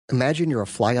Imagine you're a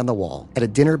fly on the wall at a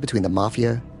dinner between the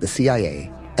mafia, the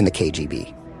CIA, and the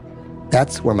KGB.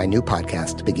 That's where my new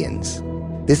podcast begins.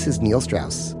 This is Neil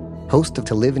Strauss, host of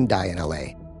To Live and Die in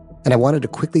LA, and I wanted to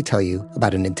quickly tell you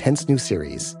about an intense new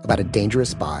series about a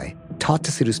dangerous spy taught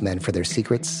to seduce men for their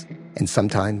secrets and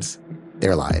sometimes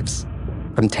their lives.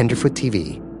 From Tenderfoot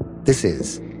TV, this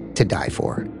is To Die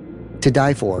For. To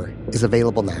Die For is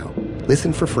available now.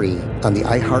 Listen for free on the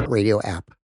iHeartRadio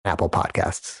app, Apple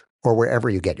Podcasts, or wherever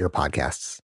you get your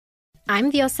podcasts.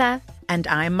 I'm Diosa. And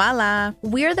I'm Mala.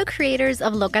 We're the creators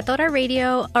of Locatora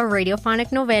Radio, a radiophonic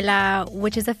novela,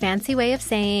 which is a fancy way of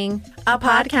saying a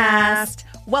podcast.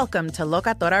 Welcome to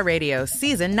Locatora Radio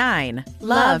Season 9.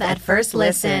 Love at First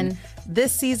Listen.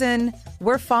 This season,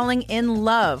 we're falling in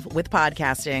love with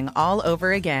podcasting all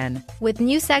over again. With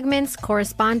new segments,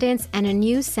 correspondence, and a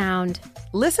new sound.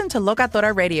 Listen to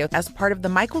Locatora Radio as part of the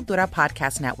My Cultura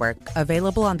Podcast Network,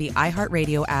 available on the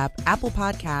iHeartRadio app, Apple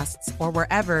Podcasts, or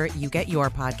wherever you get your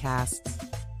podcasts.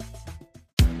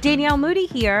 Danielle Moody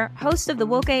here, host of the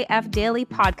Woke AF Daily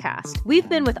podcast. We've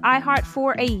been with iHeart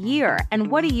for a year,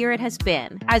 and what a year it has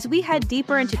been. As we head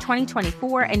deeper into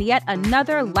 2024 and yet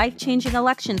another life-changing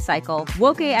election cycle,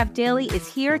 Woke AF Daily is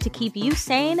here to keep you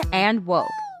sane and woke.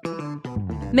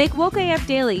 Make Woke AF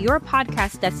Daily your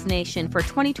podcast destination for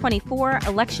 2024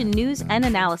 election news and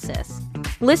analysis.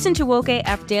 Listen to Woke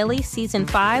AF Daily Season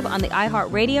 5 on the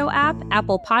iHeartRadio app,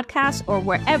 Apple Podcasts, or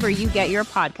wherever you get your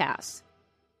podcasts.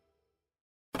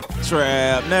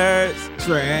 Trap nerds,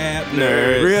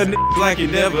 real niggas like you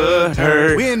never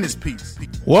heard. We in this piece.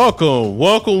 Welcome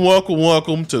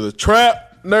to the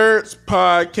Trap Nerds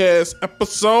Podcast,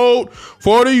 episode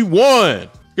 41.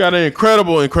 Got an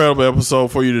incredible episode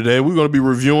for you today. We're going to be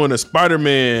reviewing the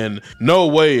Spider-Man No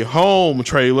Way Home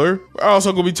trailer. We're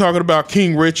also going to be talking about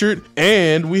King Richard,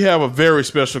 and we have a very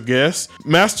special guest,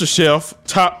 MasterChef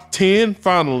Top 10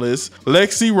 finalist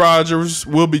Lexi Rogers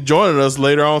will be joining us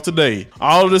later on today.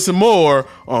 All of this and more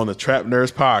on the Trap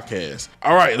Nerds Podcast.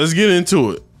 All right, let's get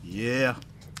into it. Yeah.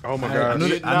 Oh my God!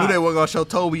 I knew they weren't gonna show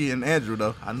Toby and Andrew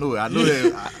though. I knew it. I knew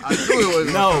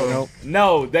it was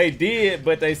No, they did,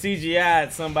 but they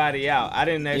CGI'd somebody out. I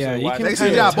didn't actually watch. They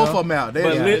CGI'd both of them out.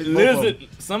 Lizard,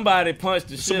 somebody punched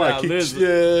the shit out of Lizard.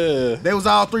 Yeah, they was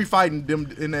all three fighting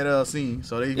them in that scene.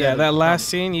 So they that last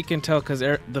scene you can tell because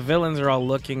the villains are all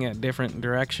looking at different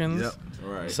directions. Yep.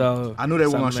 Right. So I knew they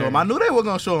were gonna show them. I knew they were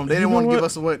gonna show them. They didn't want to give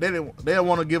us away. They didn't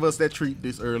want to give us that treat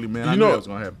this early, man. I knew that was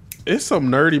gonna happen. It's some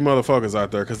nerdy motherfuckers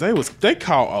out there because they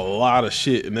caught a lot of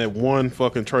shit in that one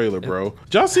fucking trailer, bro.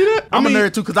 Did y'all see that? I'm a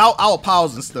nerd too because I was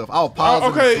pausing stuff. I was pausing.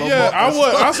 Okay, yeah,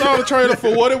 I saw the trailer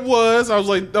for what it was. I was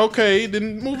like, okay,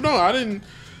 then moving on.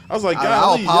 I was like,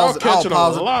 golly, y'all catching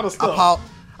on a lot of stuff.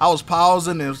 I was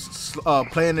pausing and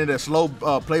playing it at slow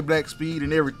playback speed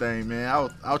and everything, man.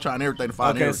 I was trying everything to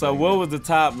find. Okay, so what was the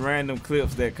top random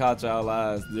clips that caught y'all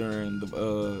eyes during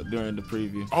the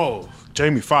preview? Oh,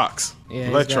 Jamie Foxx,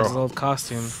 Electro, his old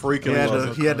costume,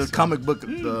 freaking. He had the comic book,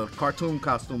 the cartoon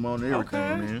costume on and everything,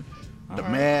 man. The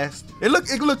mask. It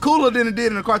looked cooler than it did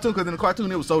in the cartoon because in the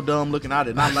cartoon it was so dumb looking. I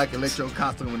did not like Electro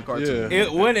costume in the cartoon. It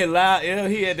wasn't it loud.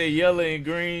 He had the yellow and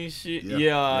green shit.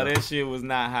 Yeah, that shit was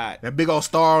not hot. That big old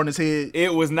star on his head.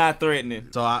 It was not threatening.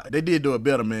 So they did do it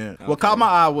better, man. Okay. What caught my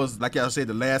eye was, like y'all said,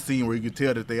 the last scene where you could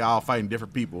tell that they all fighting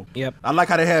different people. Yep. I like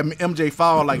how they had MJ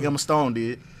fall like Emma Stone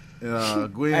did.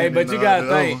 Gwen hey, but you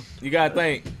gotta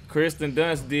think. Kristen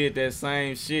Dunst did that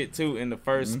same shit too in the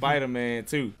first Spider-Man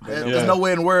too. There's no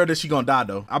way in the world that she gonna die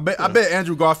though. I bet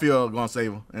Andrew Garfield gonna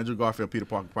save her. Andrew Garfield, Peter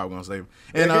Parker probably gonna save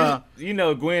her.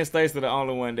 And Gwen Stacy the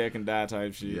only one that can die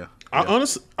type shit. Yeah. I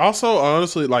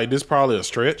honestly, like this probably a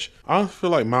stretch. I feel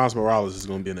like Miles Morales is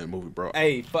gonna be in that movie, bro.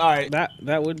 Hey, all right.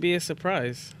 That would be a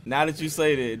surprise. Now that you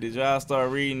say that, did y'all start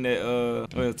reading that?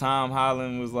 Where Tom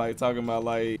Holland was like talking about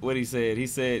like what he said. He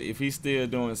said if he's still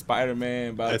doing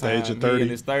Spider-Man by the time age of 30,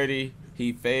 he is 30,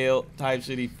 he failed type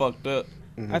shit. He fucked up.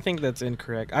 I think that's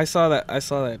incorrect. I saw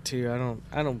that too.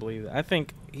 I don't believe that. I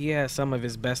think he has some of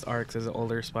his best arcs as an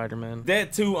older Spider-Man.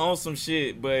 That too on some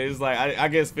shit, but it's like I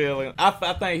guess feeling. I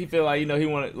think he feel like he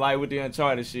want to like with the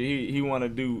Uncharted shit. He want to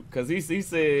do because he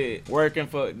said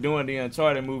doing the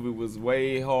Uncharted movie was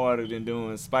way harder than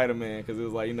doing Spider-Man because it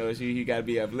was like he got to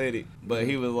be athletic, but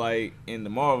he was like in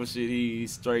the Marvel shit he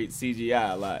straight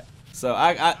CGI a lot. So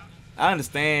I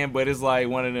understand, but it's like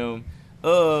one of them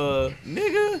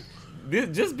nigga.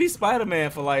 Just be Spider-Man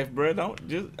for life, bro. Don't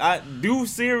do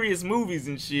serious movies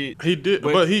and shit. He did,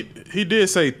 but he did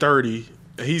say 30.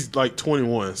 He's like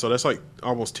 21, so that's like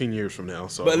almost 10 years from now.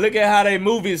 So, but look at how they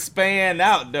movies span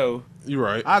out though. You're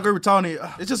right. I agree with Tony.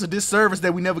 It's just a disservice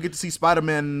that we never get to see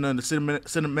Spider-Man in the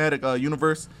cinematic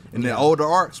universe in the older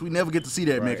arcs. We never get to see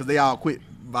that, man, because they all quit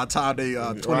by the time they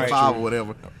 25 or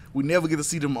whatever. We never get to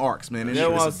see them arcs, man. That's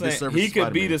what I'm saying. He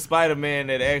could be the Spider-Man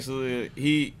that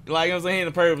actually like I'm saying, in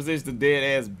the perfect position to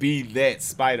dead ass be that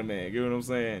Spider-Man. You know what I'm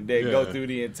saying? That go through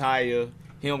the entire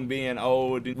him being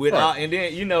old without, and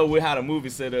then with how the movie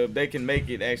set up, they can make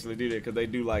it actually do that because they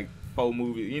do like 4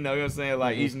 movies. You know what I'm saying?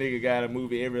 Like each nigga got a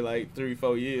movie every like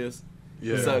 3-4 years.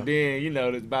 Yeah. So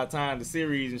then, by the time the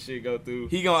series and shit go through,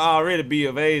 he gonna already be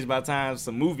of age by the time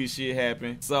some movie shit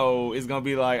happen. So it's gonna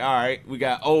be like, all right, we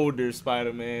got older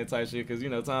Spider-Man type shit because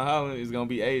Tom Holland is gonna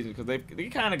be aging because they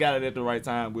kind of got it at the right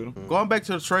time with him. Going back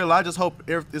to the trailer, I just hope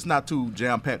it's not too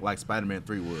jam packed like Spider-Man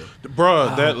 3 was.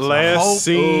 Bruh, that last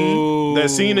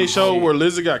scene, they showed where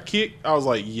Lizard got kicked, I was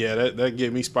like, yeah, that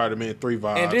gave me Spider-Man 3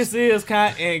 vibes. And this is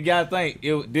and gotta think,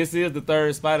 this is the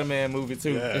 3rd Spider-Man movie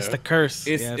too. Yeah. It's the curse.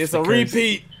 It's a repeat.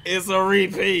 It's a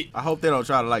repeat. I hope they don't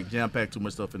try to like jam pack too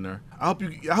much stuff in there. I hope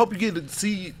you get to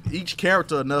see each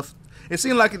character enough. It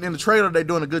seems like in the trailer they're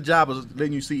doing a good job of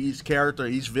letting you see each character,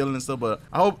 each villain and stuff. But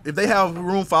I hope if they have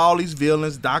room for all these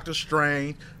villains, Doctor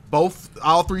Strange,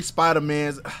 all 3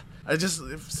 Spider-Mans. It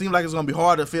seems like it's gonna be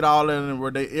hard to fit all in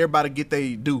where everybody get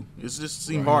they due. It just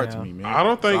seems hard to me, man. I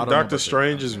don't think Doctor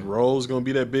Strange's role is gonna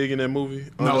be that big in that movie.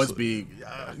 Honestly. No, it's big.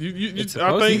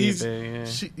 I think he's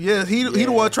big, he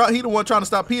the one trying to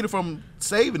stop Peter from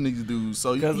saving these dudes.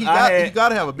 So he got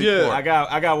to have a big part.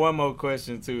 I got one more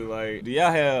question too. Like, do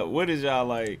y'all have what is y'all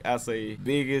like? I say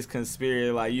biggest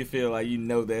conspiracy. Like you feel like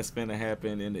that's gonna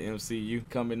happen in the MCU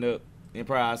coming up. And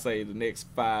probably I say the next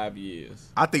 5 years.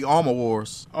 I think Armor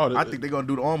Wars. I think they're gonna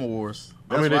do the Armor Wars.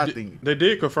 That's what I think. They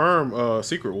did confirm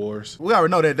Secret Wars. We already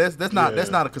know that. That's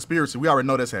not a conspiracy. We already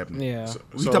know that's happening. Yeah.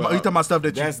 You talking about stuff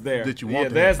that you want.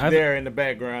 Yeah, that's there in the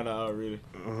background already.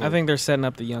 I think they're setting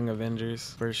up the Young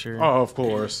Avengers for sure. Oh, of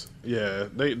course. Yeah,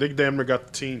 they damn near got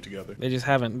the team together. They just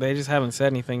haven't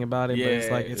said anything about it,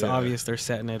 but it's obvious they're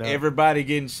setting it up. Everybody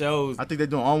getting shows. I think they're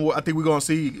doing Armor. I think we're gonna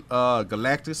see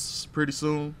Galactus pretty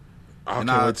soon.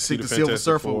 I think the Silver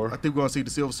Surfer. I think we're gonna see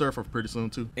the Silver Surfer pretty soon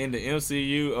too. In the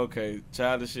MCU, okay,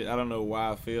 childish shit. I don't know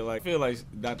why I feel like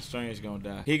Doctor Strange gonna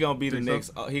die. He gonna be the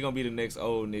next. He gonna be the next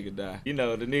old nigga die. The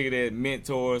nigga that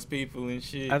mentors people and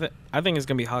shit. I think it's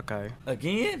gonna be Hawkeye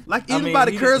again. Like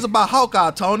anybody cares about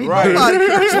Hawkeye, Tony. Right. Nobody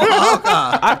cares about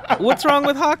Hawkeye. What's wrong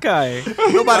with Hawkeye?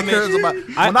 Nobody cares about.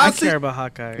 I care about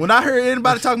Hawkeye. When I hear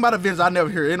anybody talking about Avengers, I never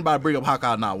hear anybody bring up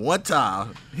Hawkeye not one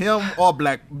time. Him or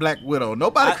Black Widow.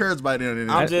 Nobody cares about it.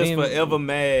 I'm just forever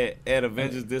mad at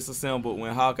Avengers Disassembled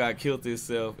when Hawkeye killed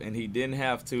himself and he didn't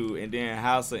have to, and then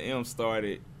House of M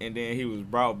started, and then he was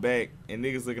brought back, and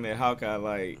niggas looking at Hawkeye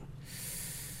like,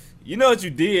 you know what you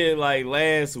did like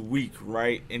last week,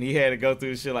 right? And he had to go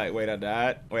through the shit like, wait, I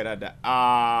died,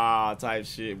 type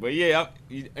shit. But yeah,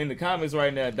 in the comics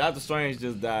right now, Doctor Strange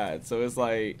just died, so it's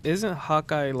like, isn't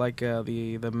Hawkeye like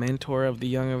the mentor of the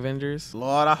Young Avengers?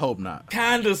 Lord, I hope not.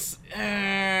 Kind of.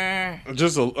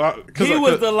 Just he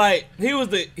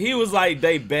was like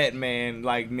they Batman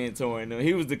like mentoring them.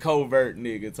 He was the covert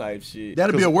nigga type shit.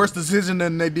 That'd be a worse decision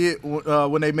than they did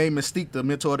when they made Mystique the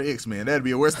mentor of the X-Men. That'd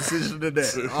be a worse decision than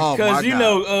that. Oh my God.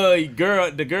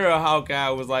 Because the girl Hawkeye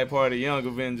was like part of the Young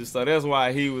Avengers, so that's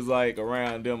why he was like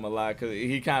around them a lot. Cause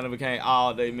he kind of became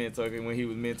all day mentor when he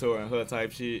was mentoring her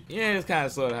type shit. Yeah, it's kind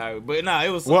of sort of how. But nah, it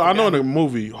was. Well, I know in the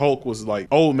movie Hulk was like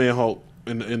old man Hulk.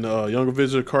 In the Young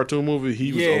Avengers cartoon movie,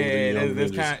 he was older than Young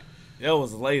Avengers. That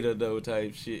was later though,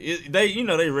 type shit. They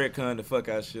retconned the fuck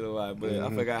out shit a lot, but I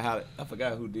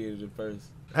forgot who did it at first.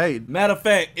 Hey, matter of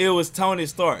fact, it was Tony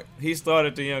Stark. He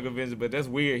started the Young Avengers, but that's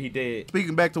weird. He did.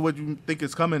 Speaking back to what you think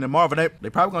is coming in Marvel, they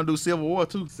probably gonna do Civil War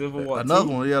too. Another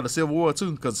one, the Civil War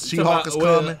too, because She-Hulk is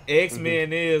coming.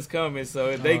 X-Men is coming,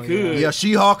 so they could. Yeah,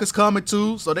 She-Hulk is coming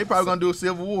too, so they probably gonna do a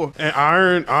Civil War. And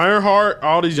Ironheart,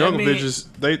 all these Young Avengers,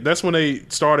 that's when they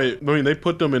started. I mean, they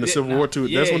put them in the Civil War 2.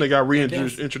 That's when they got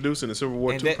reintroduced in the Civil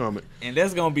War 2 comic. And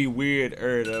that's gonna be weird,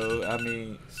 though. I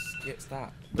mean,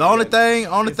 stop. The only thing,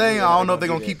 I don't know if they're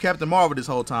going to keep Captain Marvel this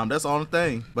whole time. That's the only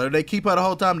thing. But if they keep her the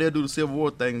whole time, they'll do the Civil War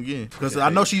thing again. Because I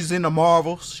know she's in the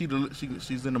Marvel. She's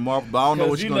in the Marvel, but I don't know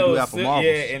what she's going to do after Marvel.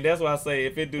 Yeah, and that's why I say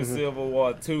if it do Civil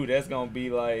War 2, that's going to be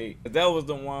like, that was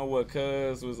the one where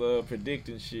Cuz was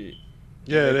predicting shit.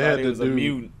 Yeah, they had to do. A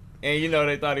mutant. And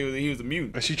they thought he was a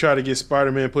mutant. And she tried to get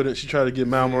Spider-Man she tried to get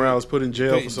Miles Morales put in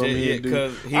jail for something he didn't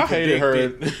do. I hated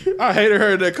her. I hated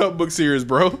her in that comic book series,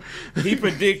 bro. He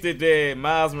predicted that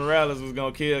Miles Morales was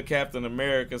gonna kill Captain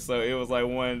America, so it was like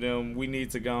one of them, we need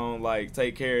to go and like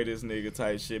take care of this nigga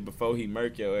type shit before he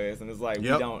murk your ass. And it's like we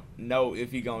don't know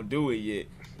if he gonna do it yet.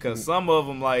 Cause some of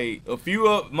them, like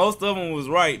most of them was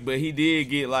right, but he did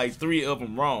get like 3 of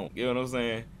them wrong. You know what I'm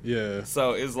saying? Yeah.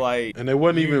 So it's like, and they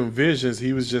wasn't even visions.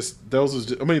 He was just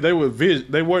I mean, they were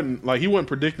they weren't like he wasn't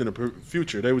predicting the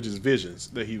future. They were just visions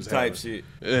that he was type having. shit.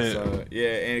 And, So yeah,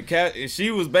 and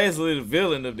she was basically the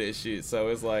villain of that shit. So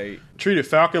it's like treated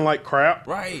Falcon like crap.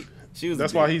 right. She was.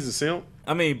 That's why he's a simp.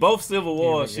 I mean, both Civil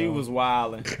Wars, she go. was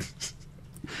wilding.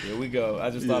 Here we go. I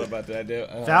just thought about that.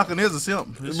 Falcon is a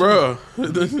simp. Bruh.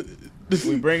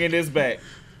 We bringing this back.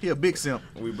 He a big simp.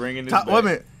 We bringing this back. Wait a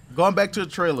minute. Going back to the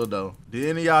trailer though, did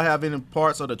any of y'all have any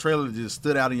parts of the trailer that just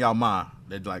stood out in y'all mind?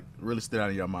 That like really stood out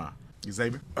in your mind?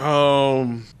 Xavier?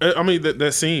 I mean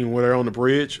that scene where they're on the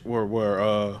bridge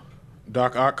where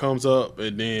Doc Ock comes up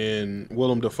and then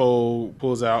Willem Dafoe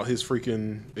pulls out his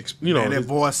freaking Man, that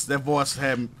voice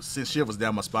had sent shivers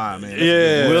down my spine, man.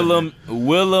 Yeah.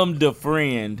 Willem the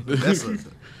friend.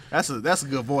 That's a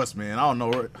good voice, man. I don't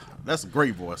know. That's a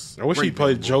great voice. I wish he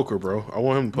played Joker, bro. I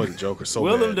want him to play the Joker so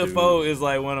Willem bad. Dafoe is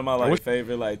like one of my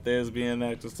favorite like thespian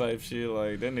actors type shit.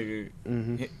 Like that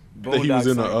nigga. That he was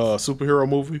in a superhero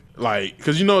movie, like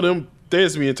because you know them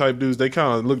thespian type dudes, they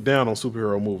kind of look down on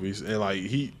superhero movies, and like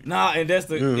and that's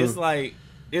it's like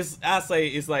I say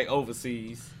it's like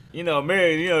overseas. You know,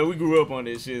 America, we grew up on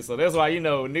this shit, so that's why,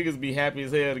 niggas be happy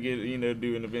as hell to get,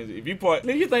 do an Avengers. If you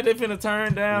you think they finna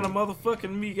turn down a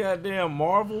motherfucking goddamn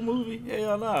Marvel movie?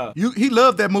 Hell nah. He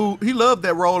loved that movie. He loved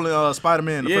that role in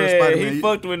Spider-Man, the first Spider-Man. Yeah, he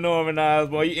fucked with Norman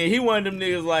Osborn. And he one of them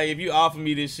niggas, like, if you offer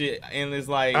me this shit and it's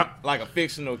like a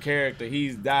fictional character,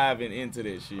 he's diving into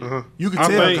that shit. You can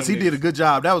tell because he did a good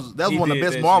job. That was one of the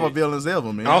best Marvel villains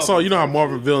ever, man. Also, you know how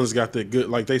Marvel villains got that good,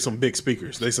 like, they some big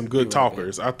speakers. They some good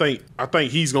talkers. I think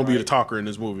he's going to be the talker in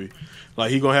this movie. Like,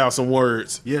 he going to have some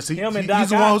words. Yes, he's the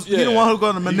one who's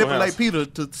going to manipulate Peter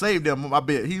to save them, I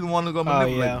bet. He's the one who's going to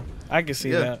manipulate yeah. I can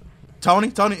see that.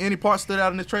 Tony, any part stood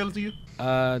out in this trailer to you?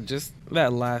 Just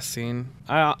that last scene.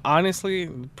 I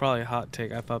honestly, probably a hot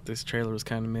take, I thought this trailer was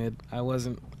kind of mid. I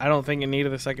don't think it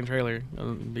needed a second trailer,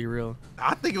 to be real.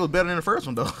 I think it was better than the first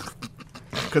one, though.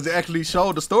 Because it actually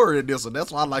showed the story in this one.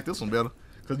 That's why I like this one better.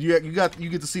 Because you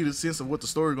get to see the sense of what the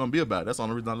story is going to be about. That's the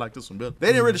only reason I like this one better. They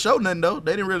didn't really show nothing, though.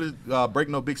 They didn't really break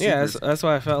no big secrets. Yeah, that's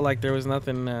why I felt like there was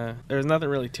nothing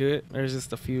really to it. There's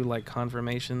just a few, like,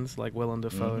 confirmations, like Willem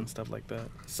Dafoe and stuff like that.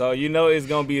 So, it's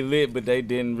going to be lit, but they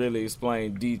didn't really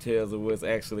explain details of what's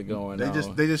actually going on. They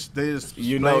just it's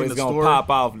going to pop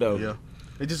off, though. Yeah.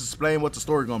 They just explain what the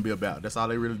story gonna be about. That's all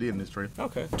they really did in this trailer.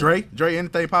 Okay. Dre,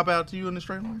 anything pop out to you in this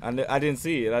trailer? I didn't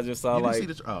see it. I just saw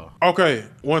Okay,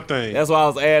 one thing. That's why I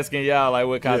was asking y'all like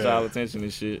what caught y'all attention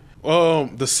and shit.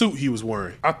 The suit he was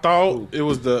wearing. I thought it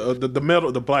was the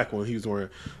metal, the black one he was wearing.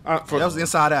 That was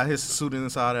Inside Out. His suit is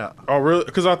Inside Out. Oh really?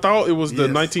 Because I thought it was the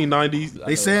 1990s.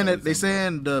 They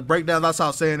saying the breakdowns I saw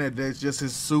saying that it's just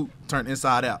his suit turned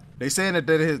inside out. They saying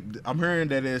I'm hearing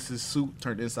that it's his suit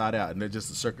turned inside out, and they're just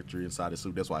the circuitry inside his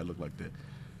suit. That's why it looked like that.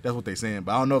 That's what they saying,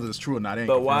 but I don't know if it's true or not.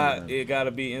 But why it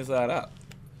gotta be inside out?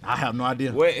 I have no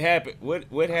idea. What happened?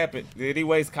 What happened? Did he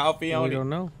waste coffee on it? We don't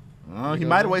know. He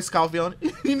might have wasted coffee on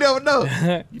it. You never know.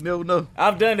 You never know.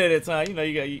 I've done that at times.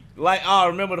 I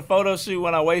remember the photo shoot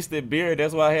when I wasted beer.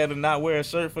 That's why I had to not wear a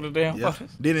shirt for the damn photo.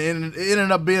 Then it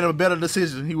ended up being a better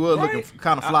decision. He was looking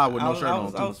kind of fly with no shirt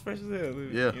on. I was fresh as hell.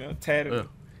 Yeah. Tatted. Yeah.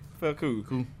 Felt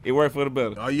cool. It worked for the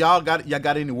better. Y'all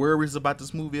got any worries about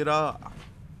this movie at all?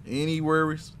 Any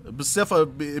worries? Except for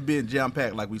it being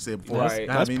jam-packed, like we said before. Right.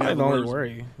 That's probably the only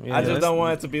worry. Yeah, I just don't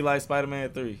want it to be like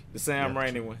Spider-Man 3, the Sam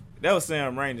Raimi one. That was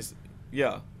Sam Raimi's.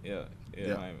 Yeah.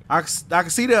 I can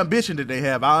see the ambition that they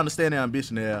have. I understand the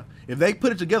ambition they have. If they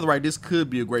put it together right, this could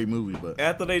be a great movie. But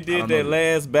after they did that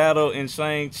last battle in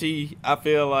Shang-Chi, I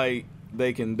feel like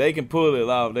they can pull it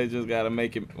off. They just gotta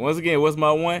make it. Once again, what's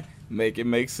my one? Make it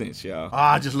make sense, y'all.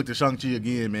 I just looked at Shang-Chi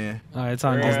again, man. It's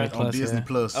on Disney Plus. On Disney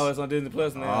Plus. Oh, it's on Disney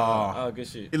Plus now. Oh, good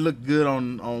shit. It looked good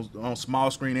on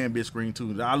small screen and big screen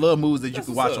too. I love movies that you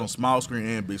can watch on small screen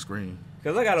and big screen.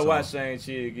 Cause I gotta watch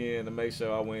Shang-Chi again to make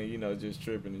sure I win. Just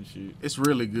tripping and shit. It's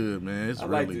really good, man. It's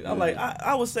really good.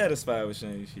 I was satisfied with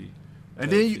Shang-Chi.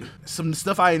 And then some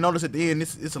stuff I didn't notice at the end.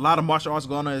 It's a lot of martial arts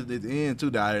going on at the end too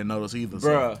that I didn't notice either.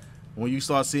 Bruh. So when you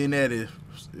start seeing that, it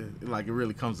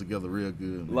really comes together real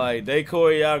good, man. Like they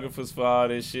choreographers for all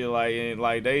this shit,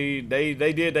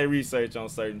 they did their research on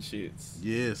certain shits.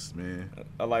 Yes, man.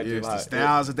 I like the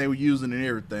styles that they were using and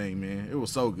everything, man. It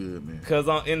was so good, man.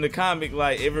 Cause in the comic,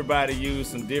 like everybody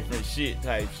used some different shit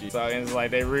type shit. So it's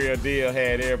like they real deal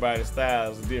had everybody's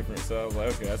styles different. So I was like,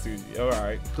 okay, I see. All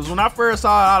right. Cause when I first saw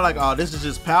it, I was like, oh, this is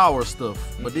just power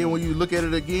stuff. But then when you look at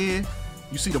it again,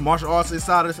 You see the martial arts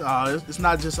inside of this. It's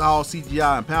not just all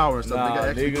CGI and power and stuff. Nah, They got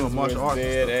actually doing niggas martial was arts.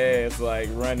 dead And stuff. ass, like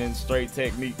running straight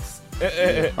techniques. All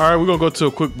right, we're gonna go to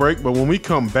a quick break, but when we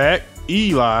come back,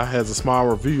 Eli has a small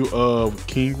review of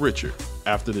King Richard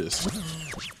after this.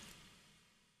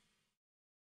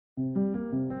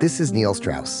 This is Neil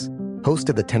Strauss, host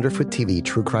of the Tenderfoot TV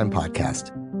true crime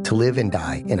podcast, To Live and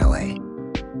Die in LA.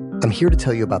 I'm here to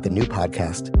tell you about the new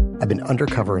podcast I've been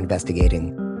undercover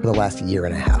investigating for the last year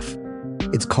and a half.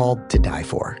 It's called To Die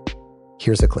For.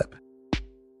 Here's a clip.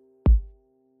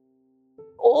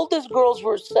 All these girls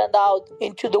were sent out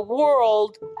into the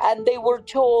world and they were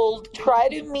told, try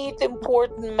to meet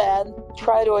important men,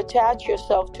 try to attach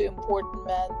yourself to important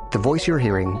men. The voice you're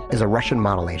hearing is a Russian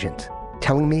model agent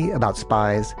telling me about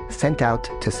spies sent out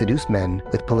to seduce men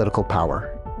with political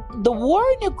power. The war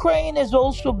in Ukraine is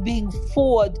also being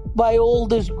fought by all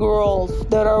these girls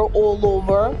that are all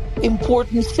over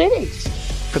important cities.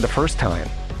 For the first time,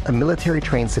 a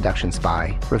military-trained seduction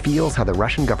spy reveals how the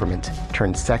Russian government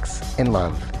turned sex and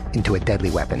love into a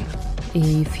deadly weapon.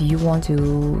 If you want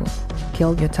to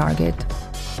kill your target,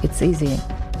 it's easy.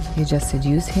 You just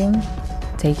seduce him,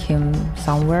 take him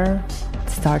somewhere,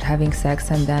 start having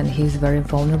sex, and then he's very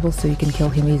vulnerable, so you can kill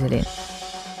him easily.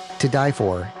 To Die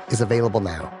For is available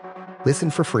now. Listen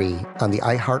for free on the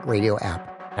iHeartRadio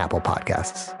app, Apple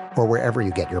Podcasts, or wherever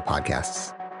you get your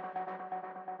podcasts.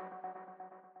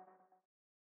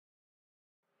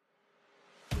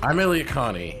 I'm Elliot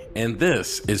Connie, and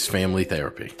this is Family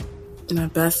Therapy. My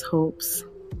best hopes,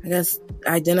 I guess,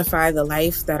 identify the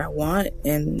life that I want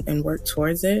and work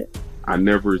towards it. I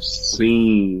never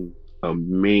seen a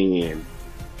man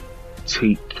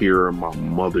take care of my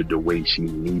mother the way she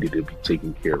needed to be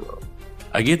taken care of.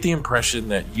 I get the impression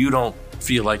that you don't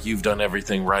feel like you've done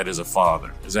everything right as a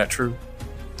father. Is that true?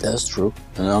 That's true,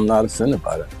 and I'm not offended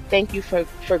by that. Thank you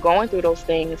for going through those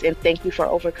things, and thank you for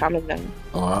overcoming them.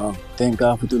 Wow. Thank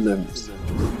God for deliverance.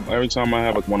 Every time I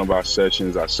have one of our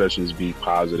sessions be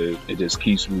positive. It just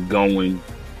keeps me going.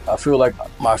 I feel like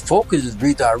my focus is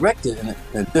redirected in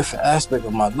a different aspect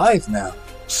of my life now.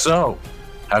 So,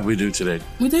 how'd we do today?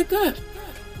 We did good.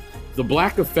 The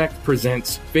Black Effect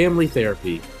presents Family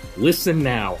Therapy. Listen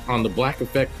now on the Black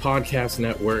Effect Podcast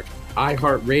Network,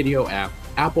 iHeartRadio app,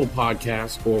 Apple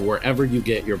Podcasts, or wherever you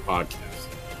get your podcasts.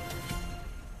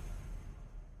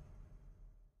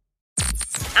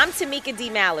 I'm Tamika D.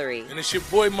 Mallory. And it's your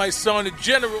boy, my son, the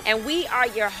General. And we are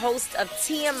your hosts of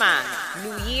TMI.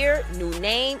 New year, new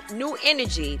name, new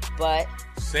energy, but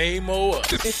same old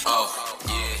us. Oh,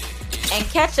 yeah. And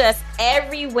catch us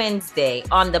every Wednesday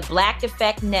on the Black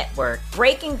Effect Network,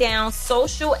 breaking down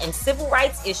social and civil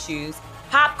rights issues,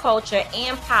 pop culture,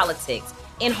 and politics,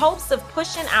 in hopes of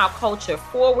pushing our culture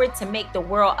forward to make the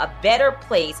world a better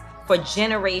place for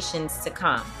generations to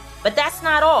come. But that's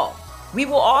not all. We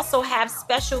will also have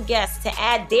special guests to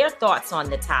add their thoughts on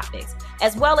the topics,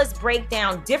 as well as break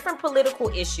down different political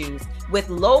issues with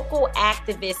local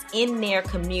activists in their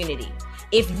community.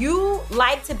 If you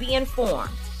like to be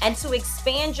informed and to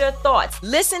expand your thoughts,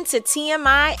 listen to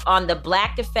TMI on the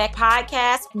Black Effect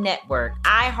Podcast Network,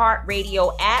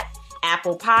 iHeartRadio app,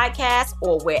 Apple Podcasts,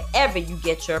 or wherever you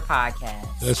get your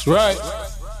podcasts. That's right.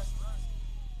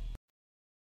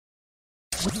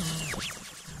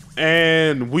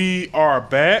 And we are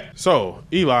back. So,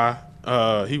 Eli,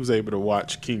 he was able to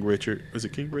watch King Richard. Was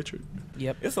it King Richard?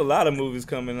 Yep. It's a lot of movies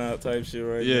coming out type shit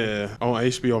right now. Yeah, on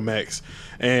HBO Max.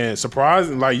 And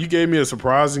surprising, like, you gave me a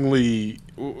surprisingly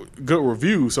good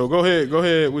review. So go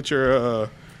ahead with your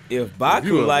if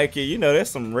Baku like it, that's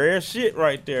some rare shit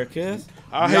right there, cuz.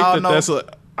 I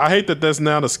hate that that's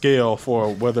now the scale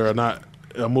for whether or not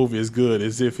a movie is good,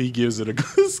 as if he gives it a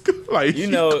good score. Like, he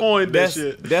coined that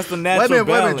shit. That's the natural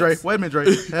balance. Wait a minute,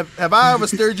 Drake. Have I ever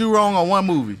steered you wrong on one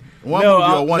movie? One movie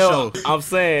or one show? I'm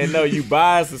saying, no, you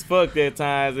biased as fuck at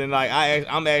times, and like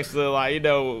I'm actually like,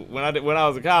 when I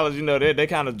was in college, they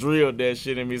kind of drilled that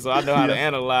shit in me, so I know how to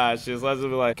analyze shit. So I just be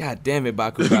like, God damn it,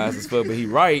 Baku biased as fuck, but he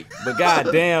right. But God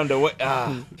damn, the way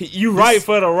you right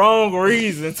for the wrong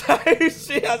reason type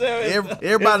shit.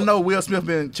 Everybody know Will Smith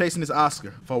been chasing this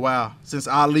Oscar for a while, since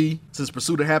Ali, since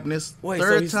Pursuit of Happiness.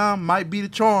 Third time might be the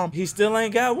charm. He still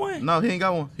ain't got one. No, he ain't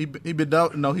got one.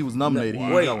 He was nominated. He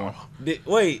ain't got one.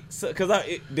 Because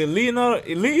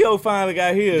Leo finally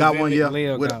got his. Got one, yeah.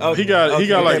 He got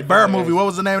like that Bird movie. What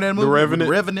was the name of that movie? The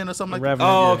Revenant. Or something like that.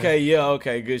 Oh,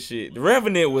 okay, good shit. The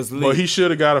Revenant was lit. Well, he should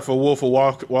have got it for Wolf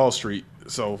of Wall Street.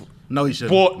 So no, he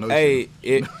shouldn't.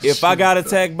 If I got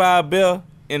attacked by a bear,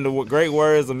 in the great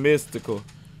words of Mystical,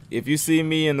 if you see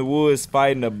me in the woods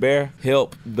fighting a bear,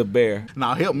 help the bear.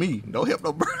 Nah, help me. Don't help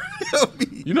no bear. Help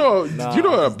me. You know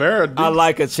a bear. I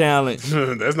like a challenge.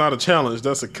 That's not a challenge.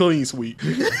 That's a clean sweep.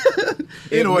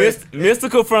 Anyway,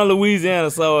 Mystical from Louisiana,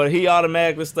 so he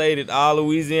automatically stated all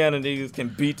Louisiana niggas can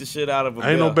beat the shit out of a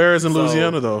bear. Ain't no bears in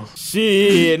Louisiana though.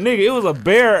 Shit, nigga, it was a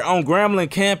bear on Grambling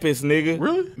campus, nigga.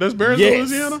 Really? There's bears in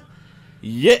Louisiana?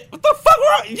 Yeah. What the fuck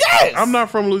wrong? Yes. I'm not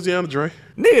from Louisiana, Dre.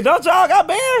 Nigga, don't y'all got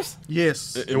bears?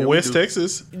 Yes. In West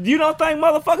Texas. You don't think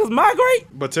motherfuckers migrate?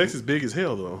 But Texas big as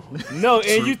hell though. No,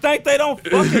 and you think they don't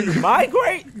fucking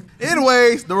migrate?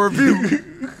 Anyways, the review.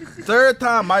 Third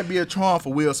time might be a charm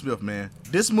for Will Smith, man.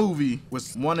 This movie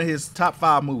was one of his top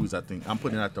 5 movies, I think. I'm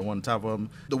putting it out there, one of the top of them.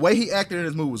 The way he acted in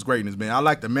this movie was greatness, man. I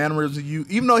like the mannerisms he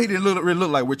used. Even though he didn't really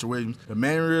look like Richard Williams, the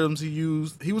mannerisms he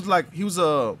used, he was like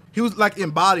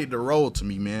embodied the role to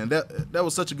me, man. That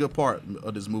was such a good part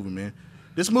of this movie, man.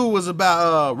 This movie was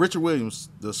about Richard Williams,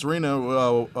 the Serena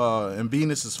and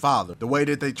Venus's father. The way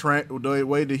that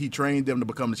he trained them to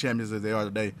become the champions that they are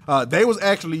today. They was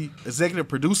actually executive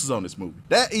producers on this movie.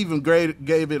 That even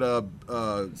gave it a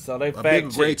bigger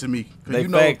grade to me. They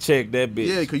fact checked that bitch.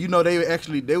 Yeah,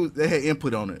 because they had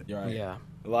input on it. Right. Yeah.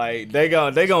 Like they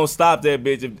gonna stop that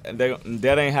bitch if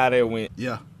that ain't how that went.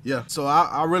 Yeah. Yeah, so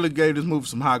I really gave this movie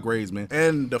some high grades, man.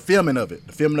 And the filming of it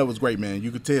was great, man.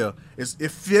 You could tell it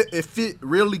fit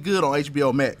really good on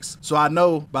HBO Max. So I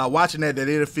know by watching that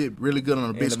it'll fit really good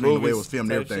on the big screen the way it was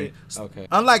filmed and everything. Okay.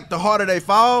 Unlike The Harder They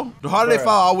Fall,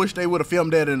 I wish they would have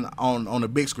filmed that on the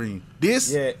big screen.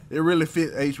 This, it really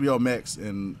fit HBO Max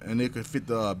and it could fit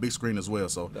the big screen as well.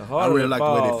 So I really like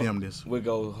the way they filmed this. We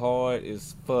go hard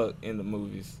as fuck in the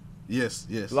movies. Yes.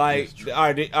 Like,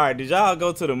 all right, did y'all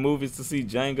go to the movies to see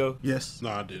Django? Yes. No,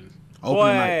 I didn't.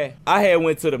 Boy, I had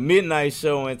went to the midnight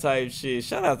showing type shit.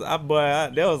 Shout out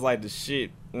to that was like the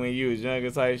shit when you was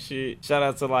younger type shit. Shout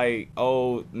out to like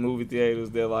old movie theaters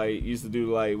that like used to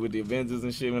do like with the Avengers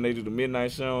and shit when they do the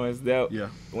midnight showings.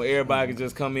 When everybody could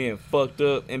just come in fucked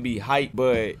up and be hyped.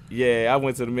 But yeah, I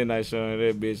went to the midnight showing of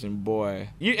that bitch, and boy,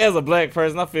 you as a black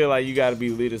person, I feel like you gotta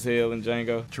be lit as hell in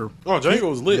Django. True. Oh, Django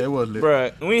was lit. Yeah, it was lit.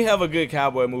 Bruh, we ain't have a good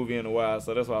cowboy movie in a while,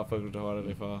 so that's why I fucked with The Harder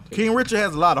They Fall. King Richard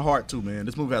has a lot of heart too, man.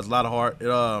 This movie has a lot of heart.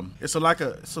 It's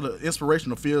an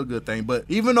inspirational feel good thing. But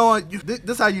even though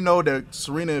this how you know that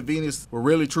Serena and Venus were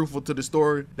really truthful to the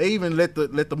story. They even let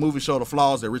the movie show the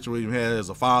flaws that Richard Williams had as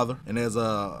a father and as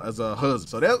a husband.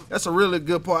 So that's a really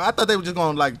good part. I thought they were just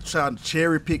gonna like try to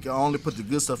cherry pick and only put the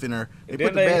good stuff in there. They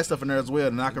put the bad stuff in there as well,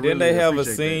 and I can really appreciate that. Then they have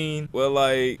a scene where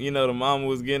like the mama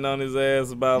was getting on his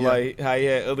ass about like how he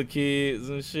had other kids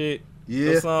and shit.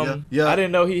 Yeah. I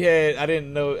didn't know he had. I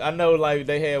know like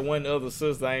they had one other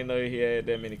sister. I didn't know he had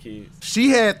that many kids. She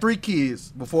had 3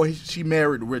 kids before she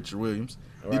married Richard Williams.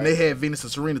 Right. Then they had Venus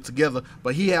and Serena together,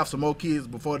 but he have some more kids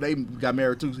before they got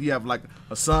married too. So he have like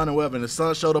a son or whatever, and the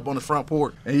son showed up on the front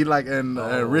porch, and he like, and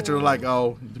Richard was like,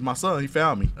 "Oh, my son, he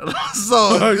found me."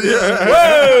 So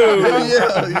yeah.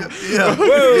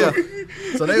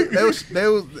 So they was.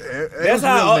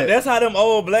 That's how them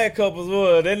old black couples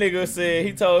were. That nigga said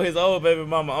he told his old baby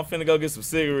mama, "I'm finna go get some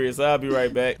cigarettes. I'll be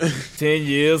right back." 10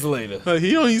 years later,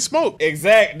 he don't even smoke.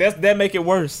 Exact. That make it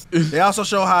worse. They also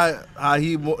show how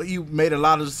he made a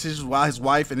lot of decisions while his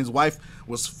wife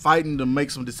was fighting to make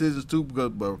some decisions too,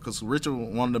 because Richard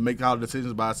wanted to make all the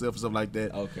decisions by himself and stuff like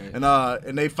that. Okay.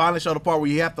 And they finally showed the part where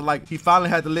he finally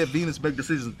had to let Venus make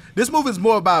decisions. This movie is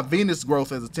more about Venus'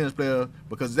 growth as a tennis player,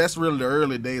 because that's really the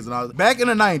early days and all. Back in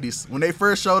the 90s, when they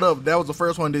first showed up, that was the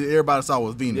first one that everybody saw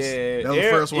was Venus. Yeah, that was the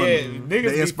first one that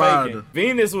inspired her.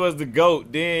 Venus was the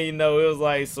GOAT. Then, it was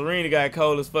like Serena got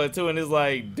cold as fuck too, and it's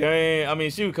like, damn, I mean,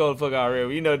 she was cold as fuck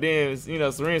already. Then,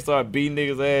 Serena started beating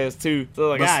niggas' ass too.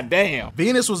 So like, god damn.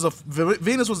 Venus was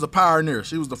the pioneer.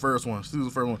 She was the first one.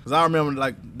 Because I remember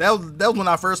like that was when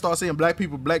I first started seeing black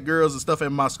girls and stuff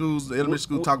in my schools, the elementary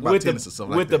school, talk about tennis and stuff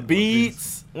like that. With the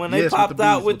beads, when they popped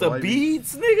out with the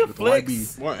beads, nigga,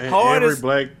 flex.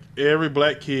 Every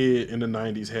black kid in the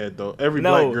 90s had though.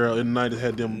 Black girl in the 90s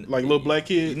had them like little black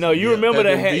kids. No, you remember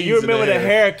the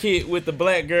hair kit with the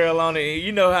black girl on it.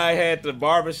 You know how I had the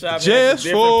barbershop just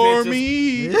for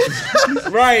me,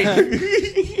 right?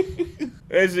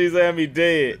 And she's had me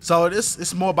dead. So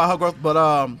it's more about her growth.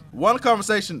 But one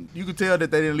conversation, you could tell that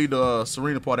they didn't leave the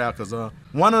Serena part out, because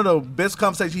one of the best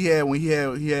conversations he had when he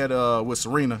had with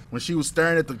Serena, when she was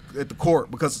staring at the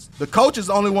court, because the coaches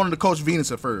only wanted to coach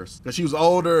Venus at first, because she was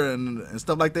older and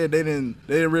stuff like that. They didn't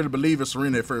really believe in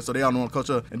Serena at first, so they all want to coach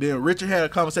her. And then Richard had a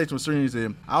conversation with Serena and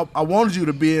said, I wanted you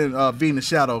to be in Venus'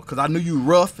 shadow, because I knew you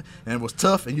were rough and was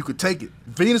tough and you could take it.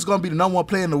 Venus gonna be the number 1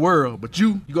 player in the world, but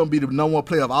you're gonna be the number 1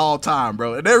 player of all time,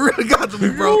 bro. And that really got to me,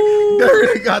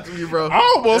 bro.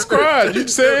 I almost almost cried. You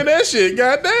saying that shit,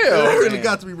 goddamn. It really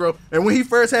got to me, bro. And when he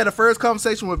first had the first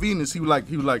conversation with Venus, he was like,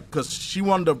 because she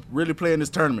wanted to really play in this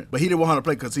tournament, but he didn't want her to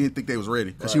play because he didn't think they was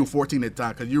ready. Because she was 14 at the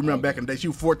time. Because you remember back in the day, she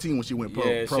was 14 when she went pro.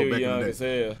 Yeah, pro she was back young in the as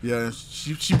day. hell. Yeah,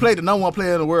 she played the number one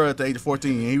player in the world at the age of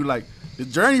 14, and he was like, the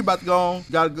journey about to go on.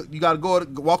 You gotta go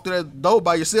walk through that door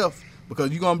by yourself.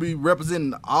 Because you're gonna be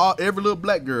representing every little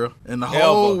black girl, and the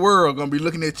whole world gonna be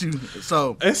looking at you.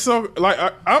 So it's so like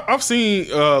I've seen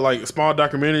like small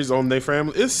documentaries on their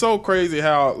family. It's so crazy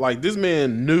how like this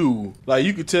man knew, like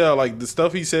you could tell like the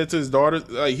stuff he said to his daughter,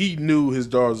 like he knew his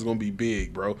daughter was gonna be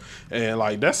big, bro. And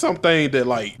like that's something that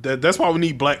like that's why we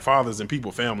need black fathers in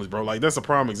people's families, bro. Like that's a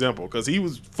prime example because he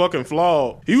was fucking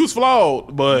flawed. He was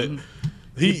flawed, but.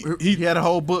 He had a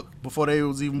whole book before they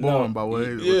was even born. By way,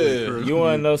 you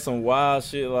want to know some wild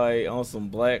shit like on some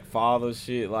black father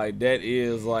shit like that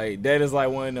is like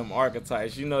one of them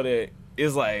archetypes. You know that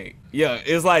it's like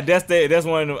it's like that's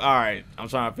one of them. All right, I'm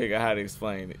trying to figure out how to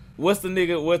explain it. What's the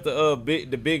nigga with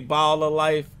the big ball of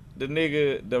life? The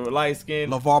nigga, the light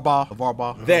skin, LeVar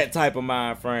Ball. That type of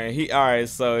mind frame.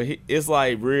 It's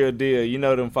like real deal. You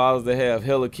know them fathers that have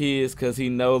hella kids because he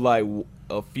know like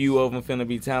a few of them finna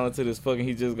be talented as fucking.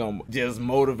 He just gonna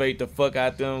motivate the fuck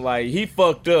out them. Like he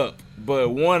fucked up, but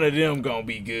one of them gonna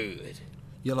be good.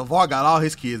 Yeah, LeVar got all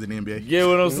his kids in the NBA. You know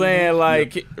what I'm saying?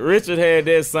 Like Richard had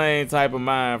that same type of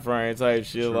mind frame type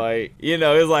shit. Sure. Like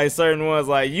it's like certain ones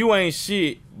like you ain't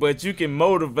shit, but you can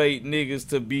motivate niggas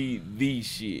to be the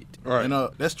shit. Right. And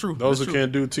that's true. Those that's who true.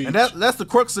 can't do teach. And that's the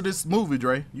crux of this movie,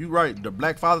 Dre. You right. The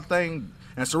black father thing.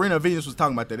 And Serena Venus was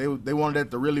talking about that. They wanted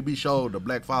that to really be showed, the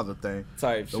black father thing.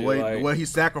 The way he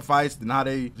sacrificed and how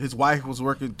his wife was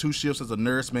working 2 shifts as a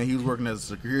nurse, man. He was working as a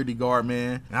security guard,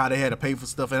 man. And how they had to pay for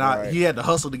stuff. And how he had to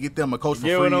hustle to get them a coach for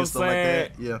free and stuff like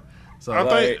that. Yeah. So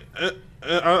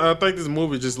I think this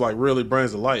movie just like really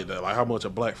brings to light that like how much a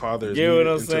black father is needed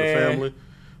into the family.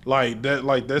 Like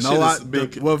that shit is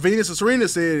big. What Venus and Serena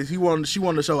said is she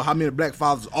wanted to show how many black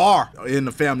fathers are in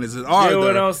the families that are there.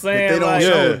 What I'm saying? That they don't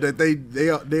show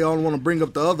that they don't want to bring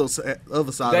up the other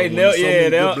side.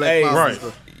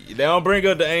 They don't bring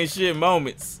up the ain't shit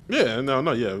moments. Yeah,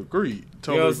 agreed.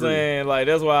 Totally you know what I'm saying? Like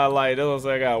that's why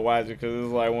I gotta watch it because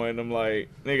it's like one of them like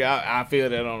nigga. I feel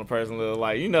that on a personal level.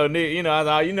 Like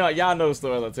y'all know the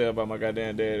stories I tell about my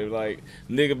goddamn daddy. Like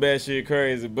nigga, bad shit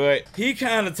crazy, but he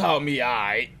kind of taught me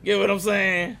alright. Get what I'm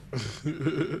saying?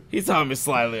 He taught me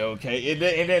slightly okay,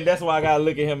 and then that's why I gotta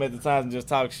look at him at the time and just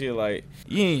talk shit like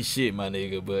you ain't shit, my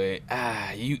nigga, but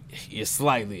you're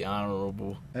slightly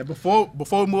honorable. And before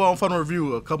we move on from the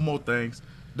review, a couple more things.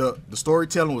 The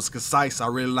storytelling was concise. I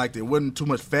really liked it. It wasn't too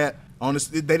much fat.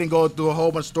 Honestly, they didn't go through a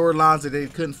whole bunch of storylines that they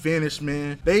couldn't finish,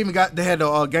 man. They had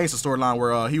the gangster storyline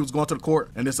where he was going to the court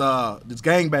and this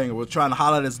gangbanger was trying to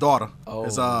holler at his daughter.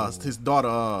 His daughter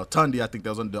Tundi, I think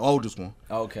that was the oldest one.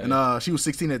 Okay. And she was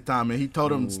 16 at the time, and he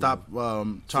told him to stop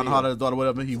trying to holler at his daughter,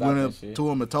 whatever. He went up to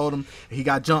him and told him, and he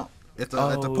got jumped at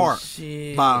the park.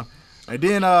 Shit. And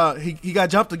then he got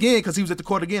jumped again because he was at the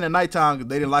court again at nighttime.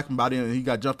 They didn't like him by then, and he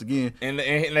got jumped again. And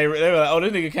they were like, "Oh,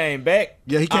 this nigga came back."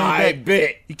 Yeah, he came back. I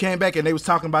bet He came back, and they was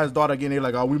talking about his daughter again. They were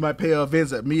like, "Oh, we might pay her a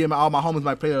visit. Me and all my homies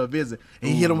might pay her a visit."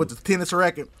 And he hit him with the tennis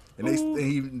racket, and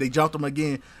they jumped him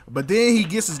again. But then he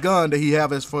gets his gun that he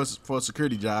have as for a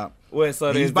security job. Wait,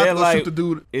 so he's about to go shoot the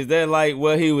dude. Is that like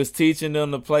what he was teaching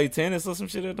them to play tennis or some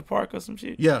shit at the park or some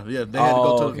shit? Yeah. They had to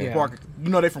go to the park. You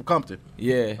know, they from Compton.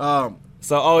 Yeah.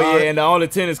 And the only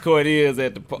tennis court is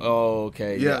at the. Oh,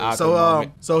 okay. Yeah.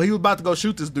 So he was about to go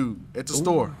shoot this dude at the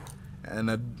store, and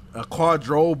a car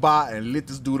drove by and lit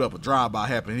this dude up. A drive-by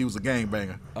happened. He was a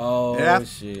gangbanger. Oh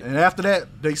shit! And after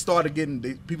that, they started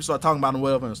people started talking about him,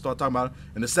 whatever, and started talking about it.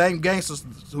 And the same gangsters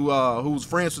who was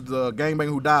friends with the gangbanger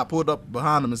who died pulled up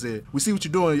behind him and said, "We see what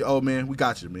you're doing, old man. We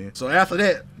got you, man." So after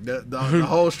that, the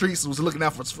whole streets was looking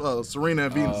out for Serena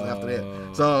and Venus. After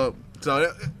that, so.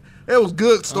 It was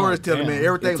good storytelling, man.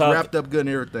 Everything was wrapped up good and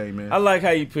everything, man. I like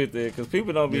how you put that because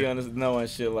people don't be knowing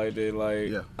shit like that.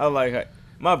 Like, I like how.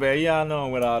 My bad. Yeah, I know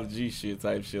I'm with all the G shit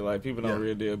type shit. Like, people don't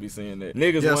real deal be seeing that.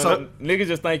 Niggas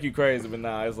just think you crazy, but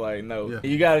nah, it's like, no.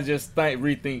 You gotta just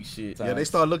rethink shit. Yeah, they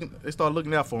start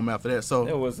looking out for him after that. So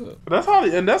that was up. That's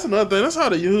another thing. That's how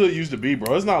the hood used to be,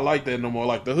 bro. It's not like that no more.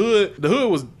 Like the hood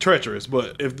was treacherous.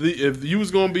 But if you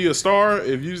was gonna be a star,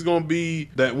 if you was gonna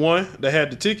be that one that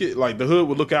had the ticket, like the hood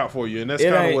would look out for you, and that's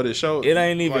kind of what it showed. It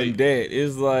ain't even that.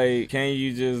 It's like, can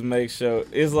you just make sure?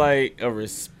 It's like a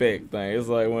respect thing. It's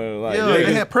like when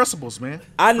they had principles, man.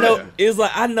 I know it's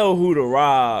like I know who to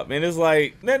rob, and it's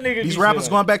like that nigga. These rappers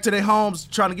going back to their homes,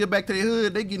 trying to get back to their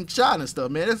hood. They getting shot and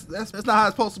stuff, man. That's not how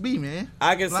it's supposed to be, man.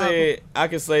 I can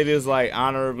say this like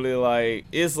honorably, like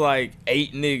it's like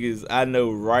 8 niggas I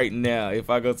know right now. If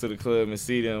I go to the club and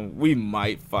see them, we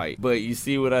might fight. But you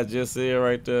see what I just said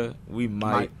right there? We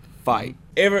might fight.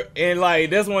 And like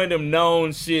that's one of them known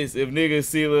shits. If niggas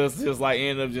see us just like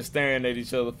end up just staring at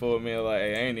each other for a minute, like,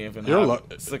 hey, I ain't even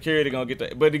security gonna get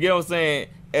that. But you get what I'm saying?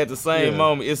 At the same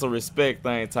moment, it's a respect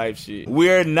thing type shit.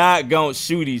 We're not gonna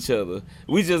shoot each other.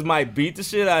 We just might beat the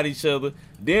shit out of each other.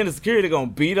 Then the security gonna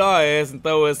beat our ass and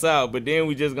throw us out. But then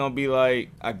we just gonna be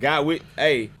like,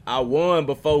 I won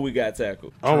before we got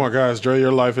tackled. Oh my gosh, Dre,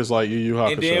 your life is like Yu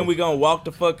Hakusho. And then we gonna walk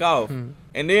the fuck off.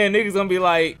 And then niggas gonna be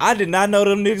like, I did not know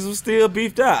them niggas was still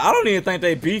beefed out. I don't even think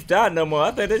they beefed out no more.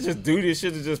 I think they just do this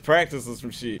shit to just practice or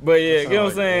some shit. But yeah, you know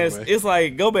what I'm saying? It's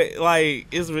like, go back, like,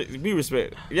 be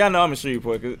respected. Y'all know I'm a street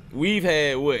boy, cause we've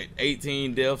had,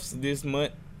 18 deaths this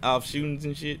month off shootings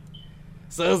and shit.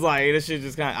 So it's like, that shit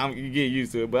just you get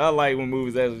used to it. But I like when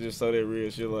movies actually just show that real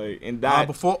shit, like, and die,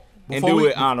 and do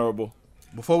it honorable.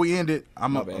 Before we end it,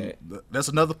 that's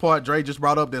another part Dre just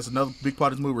brought up. That's another big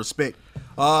part of this movie, respect.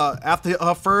 After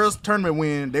her first tournament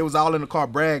win, they was all in the car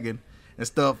bragging and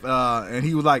stuff. And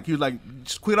he was like,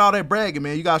 just quit all that bragging,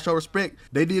 man. You gotta show respect.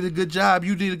 They did a good job.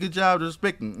 You did a good job of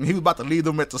respecting. And he was about to leave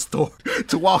them at the store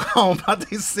to walk home by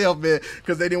themselves, man,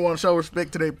 because they didn't want to show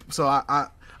respect to their. So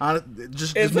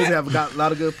this movie have got a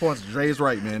lot of good points. Dre's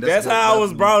right, man. That's how I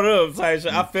was brought up type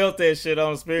shit. I felt that shit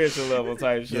on a spiritual level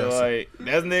type shit. Like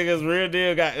that nigga's real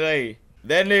deal got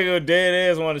that nigga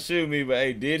dead ass want to shoot me, but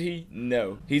hey, did he?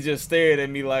 No. He just stared at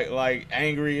me like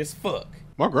angry as fuck.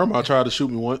 My grandma tried to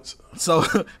shoot me once. So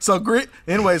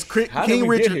anyways, King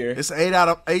Richard, it's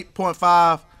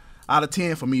 8.5 out of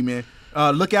 10 for me, man.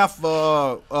 Look out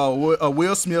for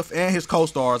Will Smith and his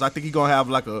co-stars. I think he's gonna have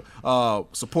like a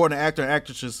supporting actor and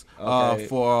actresses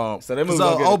for. So that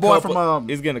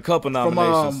movie he's getting a couple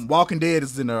nominations. From Walking Dead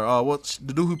is in there. What's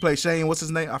the dude who played Shane? What's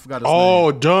his name? I forgot his name.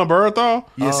 Oh, John Bernthal.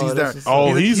 Yes, he's there.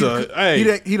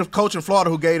 He's the coach in Florida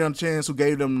who gave them a chance, who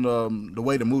gave them the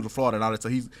way to move to Florida and all that. So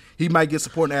he might get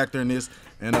supporting actor in this.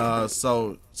 And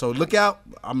so look out.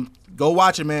 Go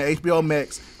watch it, man. HBO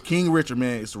Max, King Richard,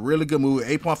 man. It's a really good movie.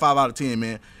 8.5 out of 10,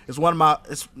 man. It's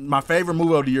my favorite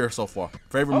movie of the year so far.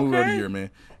 Favorite movie of the year, man.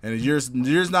 And the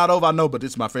year's not over, I know, but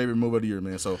it's my favorite movie of the year,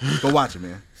 man. So go watch it,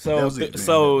 man.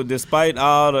 So despite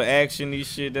all the action-y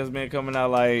shit that's been coming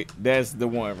out, like that's the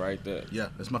one right there. Yeah,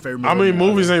 that's my favorite movie. I mean,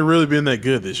 movies ain't really been that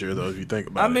good this year, though, if you think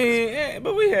about it. I mean,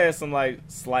 but we had some like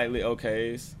slightly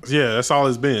okays. Yeah, that's all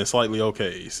it's been, slightly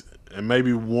okays. And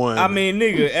maybe one. I mean,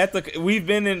 nigga, we've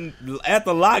been at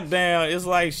the lockdown. It's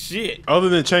like shit. Other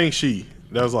than Shang-Chi,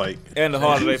 that was like. And the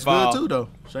Holiday Fall. Good too, though.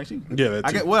 Shang-Chi. Yeah,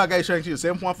 that too. I gave Shang-Chi a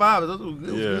 7.5. It was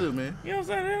good, man. You know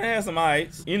what I'm saying? It had some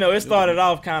heights. You know, it started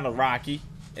off kind of rocky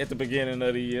at the beginning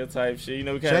of the year type shit. You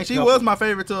know, Shang-Chi was my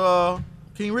favorite to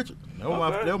King Richard. They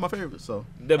were my favorite. So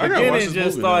the beginning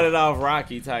just started off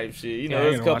rocky type shit. You know,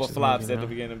 there's a couple flops at the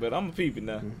beginning, but I'm a peeping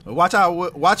now.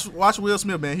 Watch Will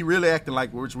Smith, man. He really acting like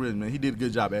Rich Williams, man. He did a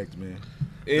good job acting, man.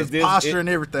 His posture and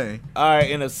everything. All right,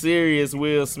 in a serious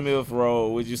Will Smith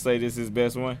role, would you say this is his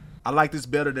best one? I like this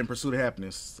better than Pursuit of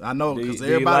Happiness. I know because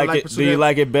everybody like Pursuit. Do you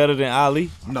like it better than Ali?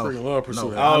 No, I love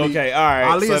Pursuit of Happiness. Oh, okay, all right.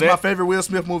 Ali is my favorite Will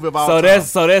Smith movie of all time.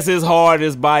 So that's his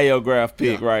hardest biograph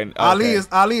pick, right? Okay.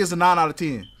 Ali is a 9 out of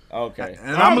 10. Okay,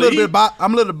 and I'm a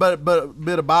little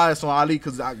bit of bias on Ali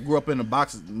because I grew up in the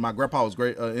boxing. My grandpa was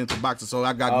great into boxing, so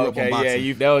I grew up on boxing.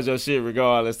 Yeah, that was your shit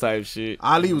regardless type shit.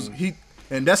 Ali was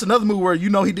and that's another movie where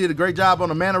he did a great job on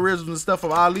the mannerisms and stuff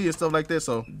of Ali and stuff like that.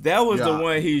 So that was the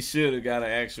one he should have got an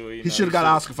actual. He should have got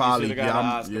an Oscar for Ali. He should have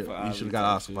got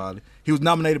an Oscar for Ali. He was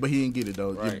nominated, but he didn't get it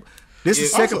though. Right. This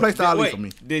is second place to Ali for me.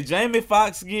 Did Jamie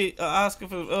Foxx get an Oscar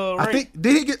for Ray?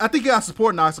 I think he got a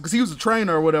supporting Oscar because he was a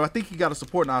trainer or whatever. I think he got a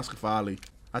supporting Oscar for Ali.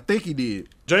 I think he did.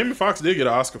 Jamie Foxx did get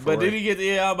an Oscar for Ray. But did he get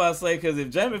I was about to say, because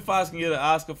if Jamie Foxx can get an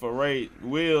Oscar for Ray,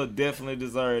 Will definitely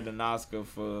deserve an Oscar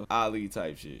for Ali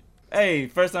type shit. Hey,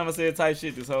 first time I said type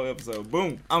shit this whole episode.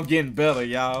 Boom. I'm getting better,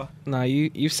 y'all. Nah,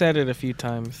 you've said it a few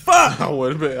times. Fuck! I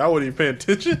wasn't even paying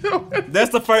attention.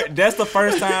 That's the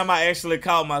first time I actually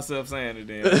caught myself saying it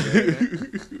then.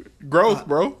 Okay? Growth,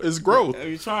 bro. It's growth.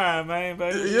 You trying, man,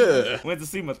 baby? Yeah. Went to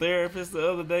see my therapist the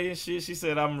other day and shit. She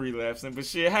said I'm relapsing. But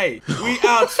shit, hey, we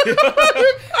out here.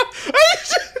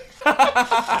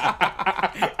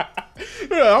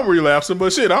 Yeah, I'm relapsing,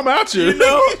 but shit, I'm out here. You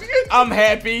know, I'm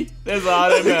happy. That's all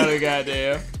that matters,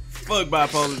 goddamn. Fuck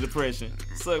bipolar depression.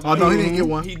 suck. Oh no, he didn't get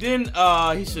one. He didn't.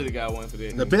 He should have got one for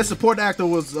that. The best supporting actor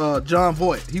was John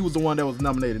Voight. He was the one that was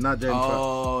nominated, not Jamie Foxx.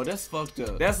 Oh, that's fucked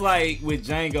up. That's like with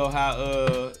Django, how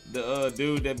the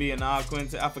dude that be in all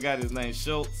Quentin, I forgot his name,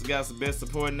 Schultz, got the best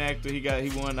supporting actor. He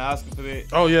won the Oscar for that.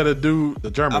 Oh yeah, the dude,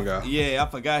 the German guy. Yeah, I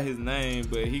forgot his name,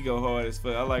 but he go hard as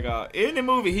fuck. I like any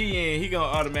movie he in, he gonna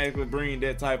automatically bring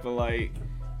that type of like.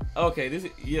 Okay,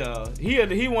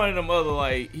 he one of them other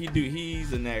like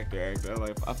he's an actor.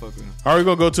 I fuck with him. All right, we're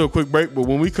gonna go to a quick break, but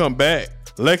when we come back,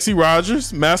 Lexi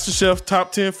Rogers, MasterChef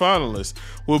Top 10 finalist,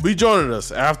 will be joining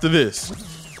us after this.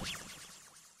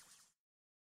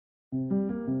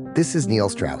 This is Neil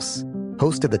Strauss,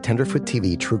 host of the Tenderfoot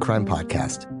TV true crime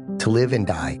podcast, To Live and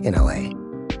Die in LA.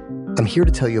 I'm here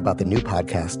to tell you about the new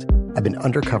podcast I've been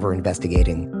undercover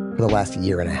investigating for the last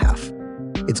year and a half.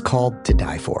 It's called To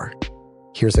Die For.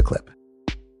 Here's a clip.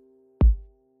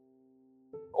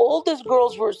 All these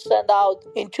girls were sent out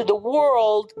into the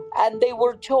world and they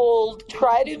were told,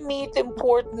 try to meet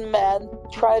important men,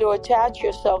 try to attach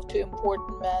yourself to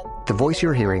important men. The voice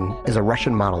you're hearing is a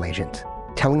Russian model agent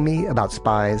telling me about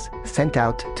spies sent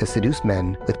out to seduce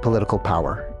men with political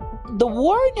power. The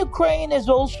war in Ukraine is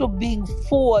also being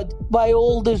fought by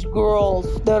all these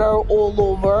girls that are all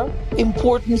over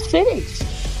important cities.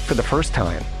 For the first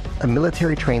time, a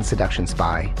military-trained seduction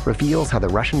spy reveals how the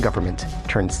Russian government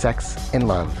turned sex and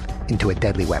love into a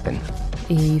deadly weapon.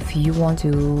 If you want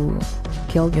to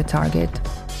kill your target,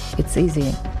 it's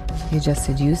easy. You just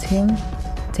seduce him,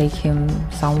 take him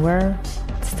somewhere,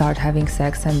 start having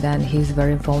sex, and then he's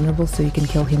very vulnerable, so you can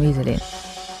kill him easily.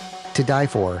 To Die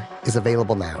For is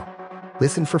available now.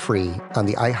 Listen for free on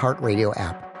the iHeartRadio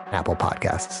app, Apple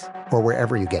Podcasts, or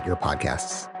wherever you get your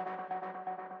podcasts.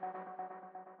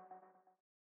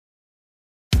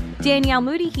 Danielle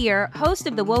Moody here, host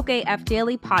of the Woke AF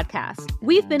Daily podcast.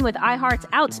 We've been with iHeart's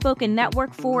Outspoken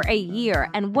Network for a year,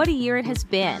 and what a year it has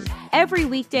been. Every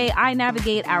weekday, I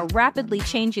navigate our rapidly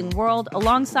changing world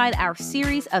alongside our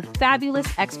series of fabulous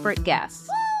expert guests.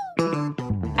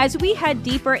 As we head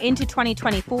deeper into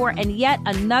 2024 and yet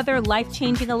another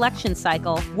life-changing election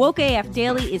cycle, Woke AF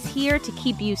Daily is here to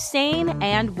keep you sane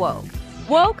and woke.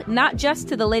 Woke not just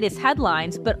to the latest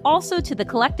headlines, but also to the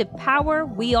collective power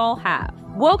we all have.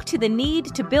 Woke to the need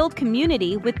to build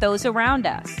community with those around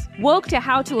us. Woke to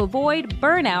how to avoid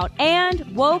burnout, and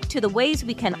woke to the ways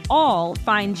we can all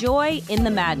find joy in the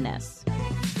madness.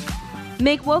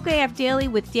 Make Woke AF Daily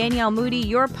with Danielle Moody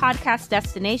your podcast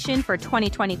destination for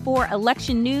 2024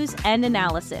 election news and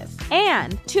analysis.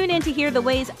 And tune in to hear the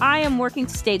ways I am working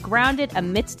to stay grounded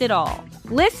amidst it all.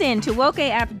 Listen to Woke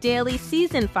AF Daily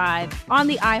Season 5 on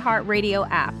the iHeartRadio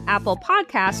app, Apple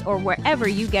Podcasts, or wherever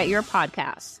you get your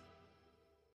podcasts.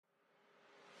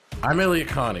 I'm Elliot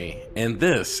Connie, and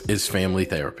this is Family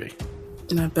Therapy.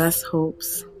 My best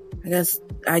hopes, I guess,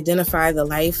 identify the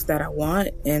life that I want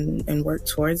and work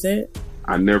towards it.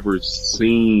 I never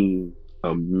seen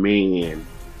a man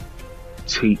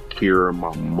take care of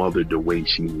my mother the way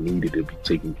she needed to be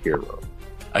taken care of.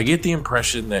 I get the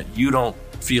impression that you don't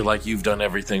feel like you've done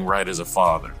everything right as a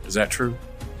father. Is that true?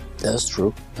 That's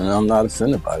true, and I'm not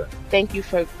offended by that. Thank you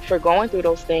for going through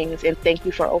those things, and thank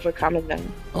you for overcoming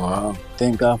them. Wow.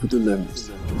 Thank God for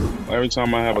deliverance. Every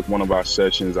time I have one of our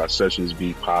sessions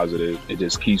be positive. It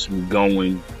just keeps me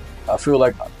going. I feel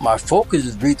like my focus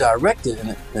is redirected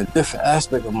in a different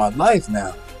aspect of my life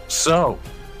now. So,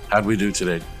 how'd we do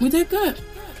today? We did good.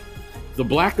 The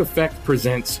Black Effect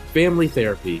presents Family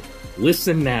Therapy.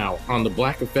 Listen now on the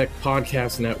Black Effect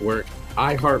Podcast Network,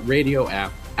 iHeartRadio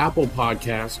app, Apple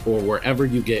Podcasts, or wherever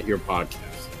you get your podcasts.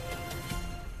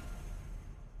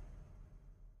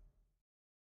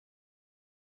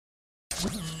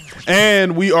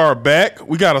 And we are back.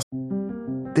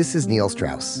 This is Neil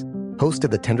Strauss, host of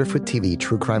the Tenderfoot TV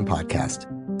true crime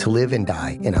podcast, To Live and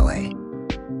Die in LA.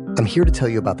 I'm here to tell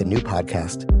you about the new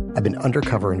podcast I've been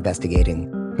undercover investigating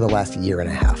for the last year and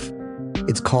a half.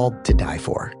 It's called To Die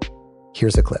For.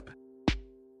 Here's a clip.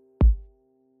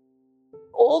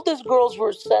 All these girls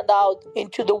were sent out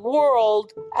into the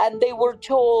world and they were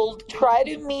told, try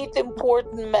to meet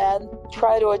important men,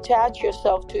 try to attach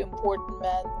yourself to important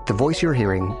men. The voice you're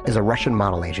hearing is a Russian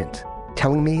model agent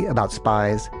telling me about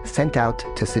spies sent out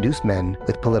to seduce men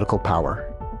with political power.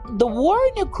 The war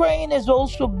in Ukraine is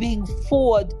also being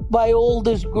fought by all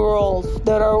these girls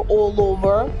that are all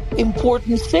over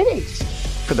important cities.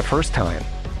 For the first time,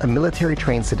 a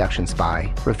military-trained seduction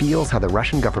spy reveals how the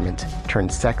Russian government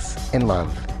turned sex and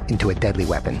love into a deadly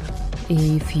weapon.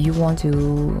 If you want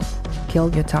to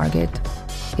kill your target,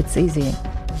 it's easy.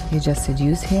 You just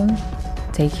seduce him,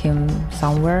 take him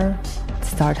somewhere,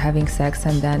 start having sex,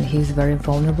 and then he's very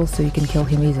vulnerable, so you can kill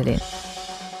him easily.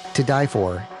 To Die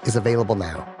For is available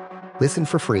now. Listen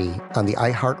for free on the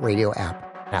iHeartRadio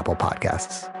app, Apple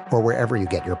Podcasts, or wherever you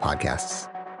get your podcasts.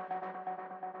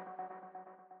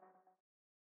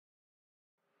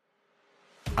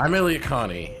 I'm Elliot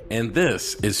Connie, and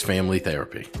this is Family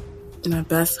Therapy. My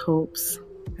best hopes,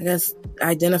 I guess,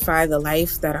 identify the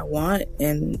life that I want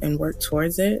and work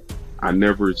towards it. I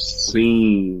never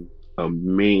seen a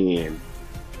man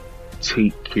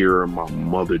take care of my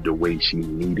mother the way she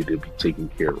needed to be taken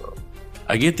care of.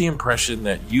 I get the impression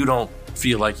that you don't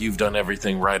feel like you've done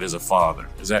everything right as a father.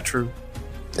 Is that true?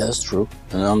 That's true,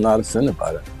 and I'm not offended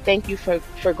by that. Thank you for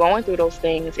going through those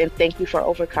things, and thank you for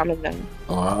overcoming them.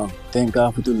 Wow. Thank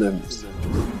God for deliverance.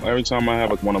 Every time I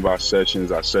have one of our sessions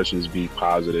be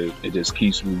positive. It just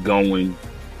keeps me going.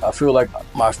 I feel like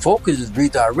my focus is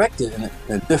redirected in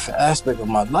a different aspect of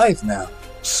my life now.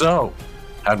 So,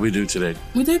 how'd we do today?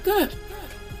 We did good.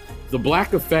 The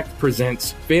Black Effect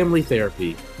presents Family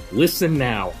Therapy. Listen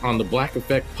now on the Black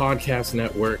Effect Podcast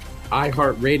Network,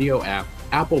 iHeartRadio app,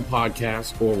 Apple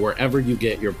Podcasts, or wherever you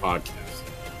get your podcasts.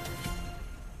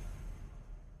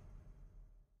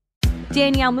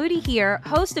 Danielle Moody here,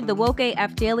 host of the Woke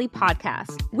AF Daily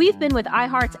podcast. We've been with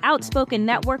iHeart's Outspoken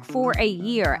Network for a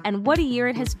year, and what a year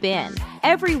it has been.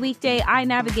 Every weekday, I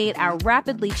navigate our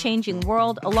rapidly changing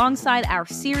world alongside our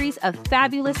series of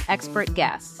fabulous expert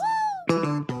guests.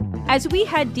 As we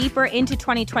head deeper into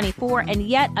 2024 and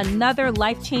yet another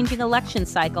life-changing election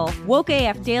cycle, Woke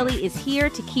AF Daily is here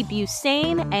to keep you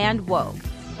sane and woke.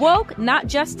 Woke not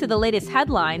just to the latest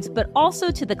headlines, but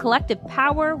also to the collective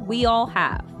power we all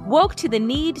have. Woke to the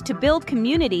need to build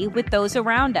community with those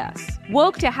around us.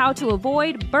 Woke to how to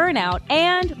avoid burnout,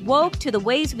 and woke to the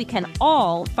ways we can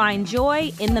all find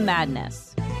joy in the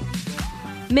madness.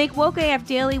 Make Woke AF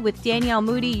Daily with Danielle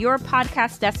Moody your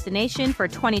podcast destination for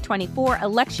 2024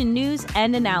 election news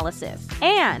and analysis.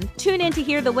 And tune in to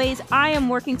hear the ways I am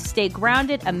working to stay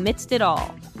grounded amidst it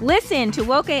all. Listen to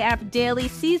Woke AF Daily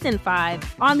Season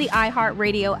 5 on the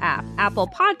iHeartRadio app, Apple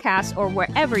Podcasts, or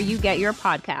wherever you get your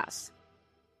podcasts.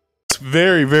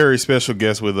 Very, very special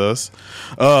guest with us.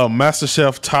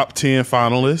 MasterChef top 10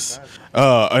 finalist.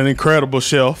 An incredible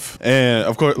chef. And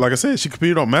of course, like I said, she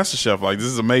competed on MasterChef. Like, this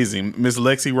is amazing. Miss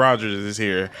Lexi Rogers is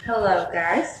here. Hello,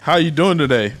 guys. How you doing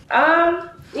today?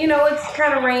 It's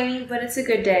kind of rainy, but it's a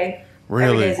good day.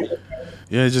 Really? Every day's a good day.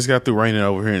 Yeah, it just got through raining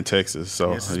over here in Texas.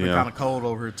 So, It's been kind of cold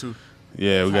over here, too.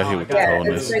 Yeah, we got hit with the Yeah,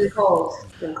 coldness. it's been cold.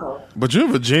 It's been cold. But you're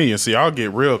in Virginia, so y'all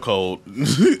get real cold.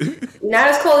 Not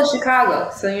as cold as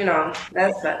Chicago, so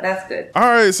that's good. All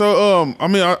right, so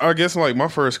I guess like my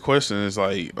first question is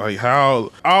like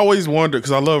how I always wonder,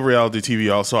 because I love reality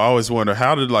TV also. I always wonder,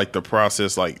 how did like the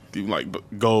process like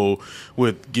go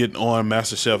with getting on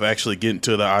MasterChef, actually getting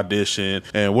to the audition,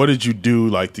 and what did you do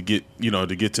like to get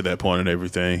to that point and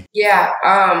everything? Yeah,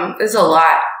 there's a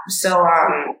lot. So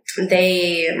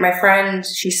my friend,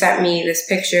 she sent me this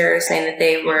picture saying that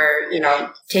they were,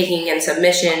 taking in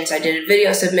submissions. I did a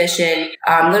video submission,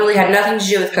 literally had nothing to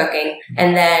do with cooking.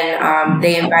 And then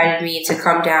they invited me to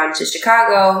come down to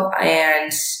Chicago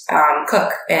and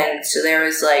cook. And so there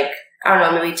was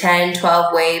maybe 10,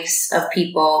 12 waves of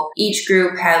people. Each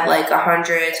group had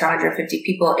 100 to 150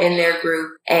 people in their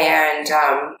group. And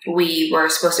we were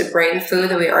supposed to bring food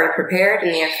that we already prepared,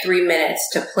 and we have 3 minutes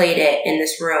to plate it in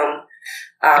this room,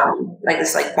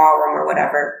 this ballroom or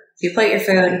whatever. So you plate your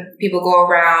food, people go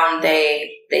around, they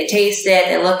taste it,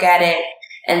 they look at it,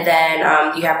 and then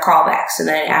you have callbacks. And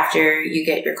then after you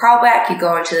get your callback, you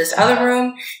go into this other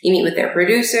room, you meet with their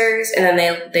producers, and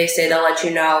then they say they'll let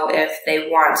you know if they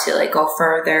want to go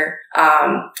further.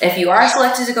 If you are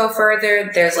selected to go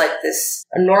further, there's this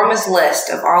enormous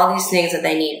list of all these things that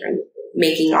they need from you.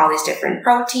 Making all these different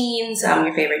proteins,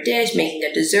 your favorite dish, making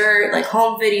a dessert,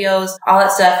 home videos, all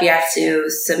that stuff you have to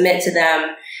submit to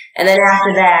them. And then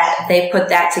after that, they put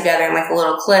that together in a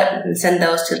little clip and send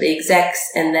those to the execs,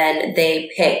 and then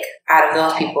they pick out of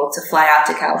those people to fly out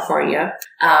to California.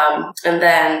 And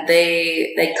then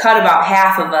they cut about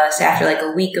half of us after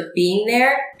a week of being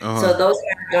there. Uh-huh. So those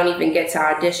guys don't even get to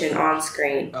audition on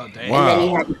screen. Oh, dang. Wow. And then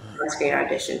you have on-screen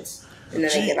auditions. And then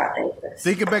they give out things.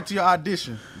 Thinking back to your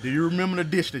audition, do you remember the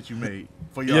dish that you made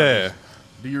for your audition?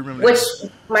 Do you remember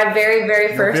that? My very,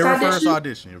 very first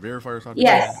audition? Your very first audition?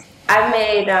 Yes. I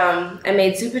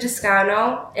made zuppa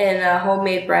toscano in a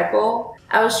homemade bread bowl.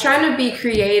 I was trying to be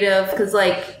creative because,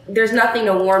 there's nothing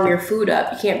to warm your food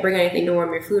up. You can't bring anything to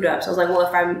warm your food up. So I was like, well,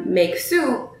 if I make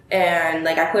soup and,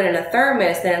 I put in a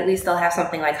thermos, then at least they'll have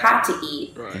something, hot to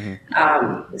eat. Right.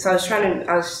 So I was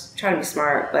trying to be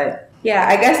smart, but Yeah,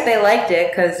 I guess they liked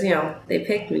it because, they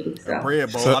picked me. So.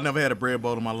 Bread bowl. I never had a bread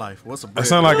bowl in my life. What's a bread bowl? That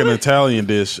sounds like an Italian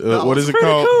dish. What is it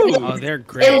called? Cool. Oh, they're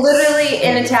great. It literally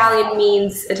in Italian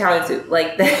means Italian soup.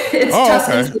 Like, it's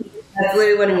Tuscan soup. That's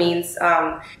literally what it means. It's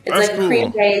That's like cool.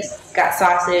 cream based, got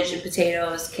sausage and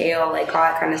potatoes, kale, like all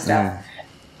that kind of stuff.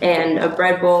 And a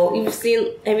bread bowl. Have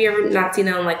you ever not seen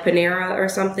that on like Panera or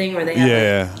something where they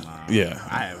have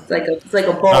it's like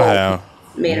a bowl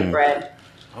made of bread.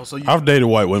 I've dated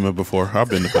white women before. I've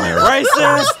been to Panera.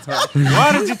 Racist!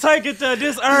 Why did you take it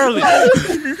this early?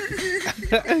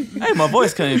 Hey, my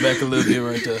voice came back a little bit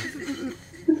right there.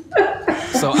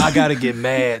 So I gotta get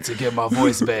mad to get my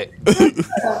voice back.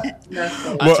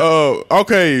 Well,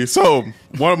 okay, so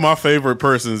one of my favorite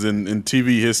persons in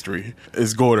TV history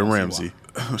is Gordon Ramsay.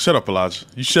 Shut up, Elijah.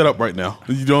 You shut up right now.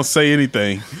 You don't say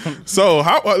anything. So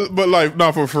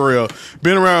for real,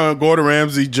 been around Gordon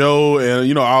Ramsay, Joe,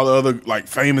 and all the other like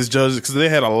famous judges because they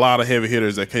had a lot of heavy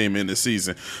hitters that came in this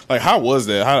season. Like, how was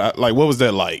that? What was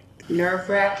that like?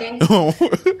 Nerve-wracking.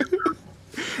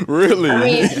 Really? I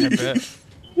mean,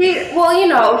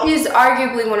 he's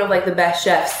arguably one of like the best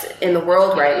chefs in the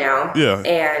world right now. Yeah.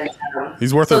 And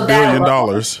he's worth $1 billion.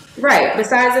 Right.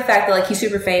 Besides the fact that like he's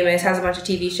super famous, has a bunch of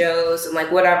TV shows and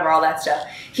like whatever, all that stuff.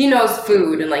 He knows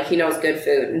food and like he knows good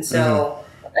food. And so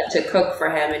like to cook for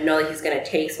him and know that he's gonna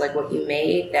taste like what you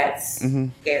made, that's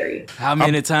scary. How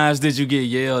many times did you get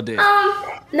yelled at?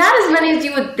 Not as many as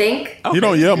you would think. You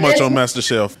don't yell much on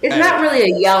MasterChef. It's not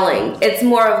really a yelling. It's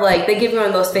more of like they give you one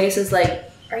of those faces like,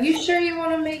 are you sure you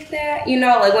want to make that?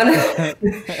 Like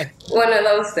one of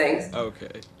those things.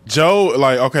 Okay.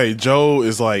 Joe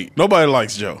is like, nobody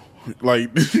likes Joe. Like,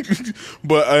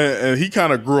 but and he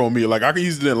kind of grew on me. Like, I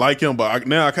used to didn't like him, but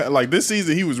this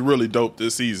season he was really dope.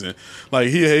 This season, like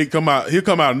he'll come out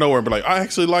of nowhere and be like, I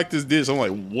actually like this dish. I'm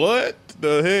like, what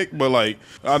the heck? But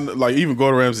even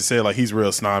Gordon Ramsay said like he's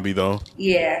real snobby though.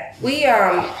 Yeah,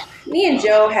 me and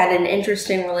Joe had an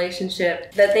interesting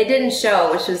relationship that they didn't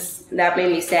show, that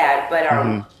made me sad. But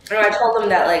I told him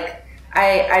that like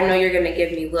I know you're gonna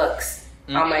give me looks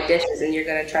on my dishes and you're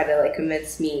gonna try to like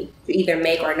convince me to either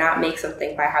make or not make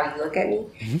something by how you look at me.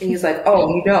 And he's like,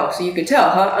 oh, so you can tell,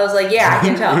 huh? I was like, yeah, I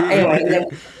can tell. Anyway,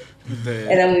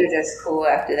 and then we were just cool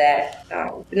after that.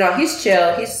 No, he's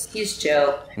chill. He's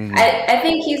chill. I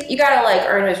think you gotta like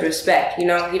earn his respect. He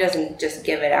doesn't just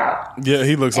give it out. Yeah,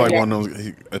 he looks like one of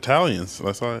those Italians.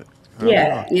 That's right.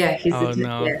 Yeah. He's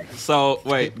no. So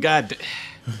wait, God.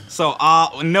 So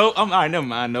no, all right, never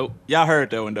mind. Nope. Y'all heard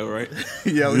that one though, right?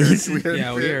 Yeah, we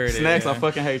heard it. Snacks, I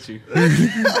fucking hate you.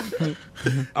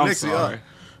 I'm sorry.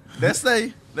 Let's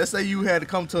say you had to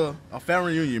come to a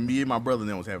family reunion me and my brother and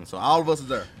them was having. So all of us is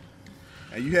there.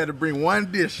 And you had to bring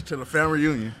one dish to the family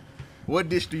reunion. What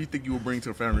dish do you think you would bring to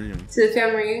the family reunion? To the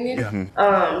family reunion?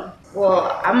 Yeah.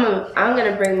 Well, I'm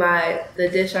gonna bring the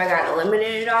dish I got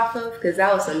eliminated off of because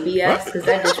that was some BS. Because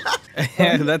that dish.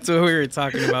 Yeah, that's what we were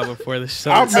talking about before the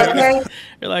show.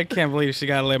 You're like, can't believe she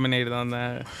got eliminated on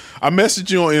that. I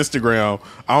messaged you on Instagram.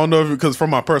 I don't know if because from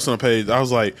my personal page, I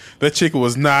was like, that chicken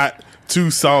was not too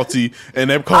salty, and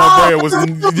that cornbread was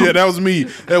that was me.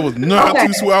 That was not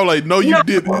too sweet. I was like, no, you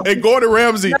didn't. And Gordon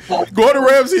Ramsay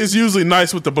is usually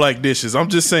nice with the black dishes. I'm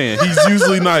just saying, he's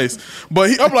usually nice.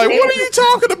 But I'm like, what are you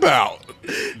talking about?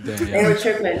 They were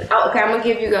tripping. Okay, I'm gonna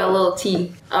give you a little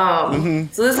tea.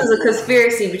 So this is a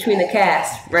conspiracy between the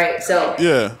cast, right? So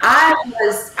yeah, I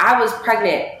was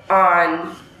pregnant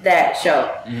on that show,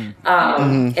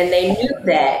 and they knew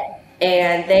that.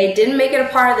 And they didn't make it a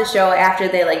part of the show after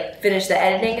they like finished the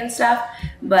editing and stuff,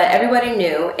 but everybody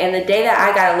knew. And the day that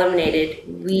I got eliminated,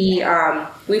 we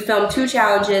filmed 2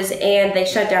 challenges and they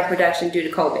shut down production due to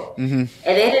COVID. And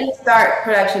they didn't start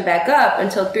production back up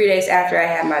until 3 days after I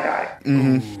had my daughter.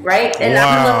 Right? And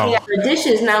I'm looking at the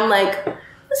dishes and I'm like,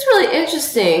 that's really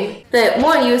interesting that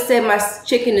one, you said my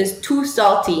chicken is too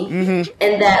salty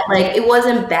and that like it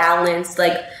wasn't balanced.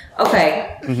 Like,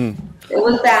 okay. It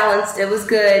was balanced. It was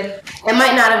good. It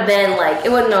might not have been like,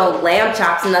 it wasn't no lamb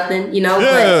chops or nothing,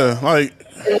 Yeah, but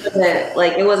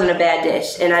it wasn't a bad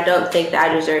dish, and I don't think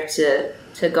that I deserve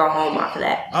to go home off of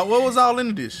that. What was all in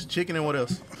the dish? Chicken and what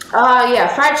else?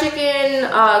 Fried chicken,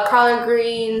 collard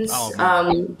greens,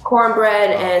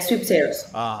 cornbread, and sweet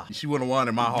potatoes. She wouldn't have won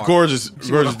in my heart. Gorgeous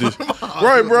dish.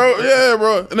 Right, bro. Yeah,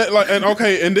 bro.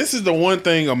 And this is the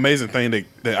amazing thing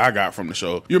that I got from the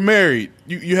show. You're married.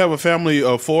 You have a family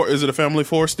of 4. Is it a family of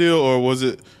 4 still, or was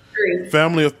it 3?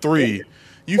 Family of 3.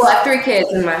 I have 3 kids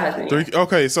and my husband. 3.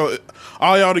 Okay, so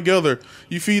all y'all together,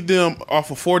 you feed them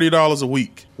off of $40 a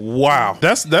week. Wow,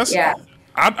 that's yeah.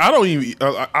 I don't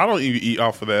even eat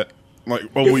off of that like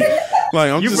a week.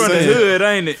 Like I'm You just from saying. the hood,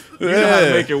 ain't it? You know how to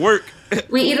Yeah. make it work.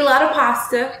 We eat a lot of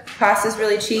pasta. Pasta's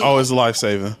really cheap. Oh, it's life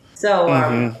saving. So,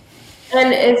 and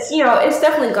it's, you know, it's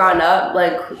definitely gone up.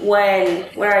 Like when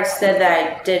I said that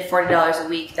I did $40 a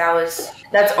week,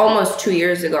 that's almost 2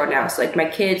 years ago now. So like my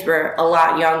kids were a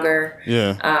lot younger.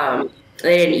 Yeah.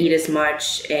 They didn't eat as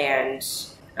much, and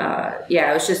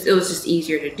it was just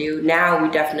easier to do. Now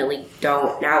we definitely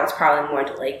don't. Now it's probably more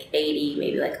to like $80,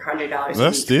 maybe like $100 a week.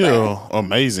 That's still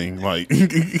amazing. Like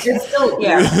It's still,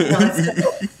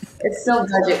 it's still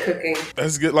budget cooking.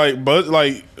 that's good. Like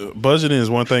budgeting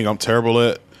is one thing I'm terrible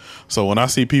at. So when I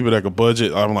see people that can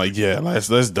budget, I'm like, yeah,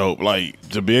 that's dope. Like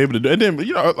to be able to do, and then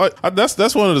you know, like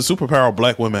that's one of the superpower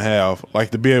black women have,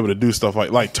 like to be able to do stuff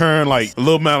like turn like a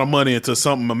little amount of money into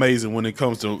something amazing when it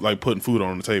comes to like putting food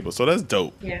on the table. So that's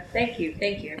dope. Yeah, thank you,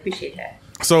 I appreciate that.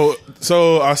 So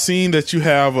I seen that you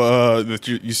have that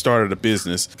you started a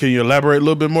business. Can you elaborate a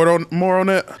little bit more on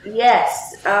that?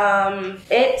 Yes,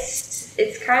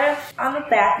 it's kind of on the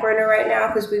back burner right now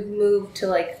because we've moved to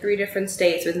like 3 different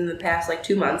states within the past like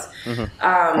 2 months.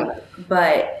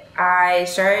 But I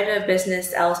started a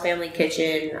business, Elle's Family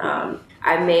Kitchen.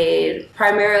 I made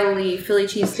primarily Philly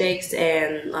cheesesteaks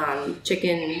and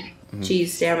chicken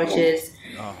cheese sandwiches,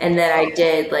 and then I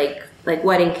did like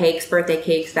wedding cakes, birthday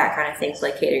cakes, that kind of things,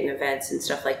 like catering events and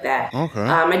stuff like that. Okay.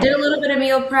 I did a little bit of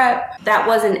meal prep. That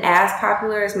wasn't as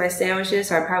popular as my sandwiches,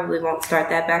 so I probably won't start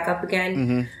that back up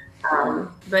again.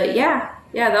 But yeah,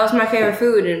 that was my favorite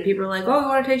food, and people were like, "Oh, you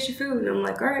want to taste your food?" And I'm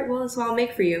like, "All right, well, that's what I'll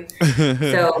make for you."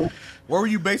 So, where were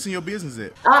you basing your business at?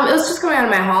 it was just coming out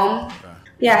of my home.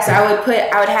 Yeah, so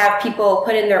I would have people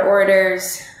put in their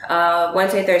orders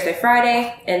Wednesday, Thursday,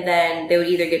 Friday, and then they would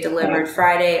either get delivered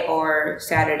Friday or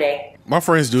Saturday. My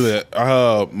friends do that.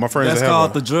 My friends. That's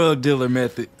called the drug dealer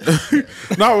method.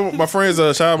 No, my friends.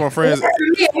 Shout out my friends. I'm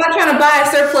not trying to buy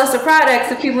a surplus of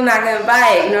products if people not gonna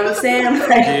buy it. You know what I'm saying?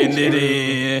 Getting it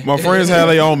in. My friends have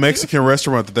their own Mexican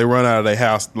restaurant that they run out of their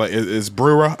house. Like it's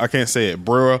Brera. I can't say it,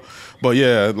 Brera. But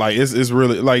yeah, like it's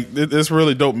really like it's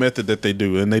really dope method that they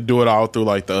do, and they do it all through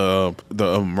like the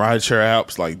rideshare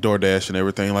apps like DoorDash and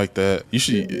everything like that. You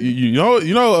should you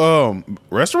know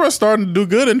restaurants starting to do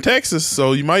good in Texas,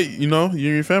 so you might you and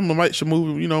your family should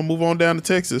move on down to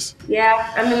Texas.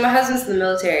 Yeah, I mean my husband's in the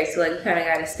military, so like we kind of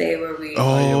got to stay where we.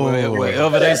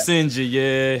 Wherever they send you,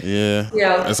 yeah.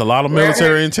 There's a lot of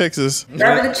military in Texas.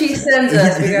 Wherever the chief sends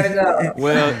us, we gotta go.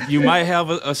 Well, you might have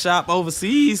a shop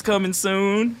overseas coming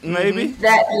soon, maybe.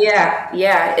 That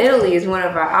Italy is one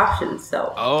of our options.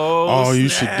 So you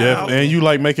should definitely. And you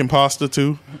like making pasta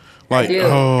too? Like I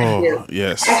do.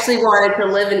 Yes. I actually wanted to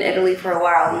live in Italy for a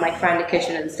while and like find a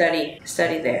kitchen and study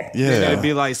there. Yeah, it'd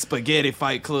be like Spaghetti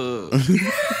Fight Club.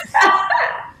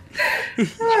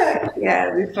 Yeah,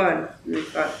 it'd be fun.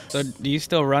 So, do you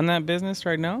still run that business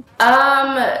right now?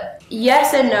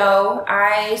 Yes and no.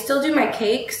 I still do my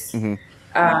cakes.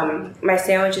 My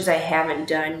sandwiches I haven't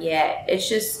done yet. It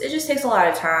just takes a lot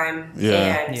of time.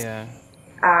 And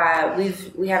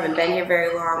we haven't been here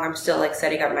very long. I'm still like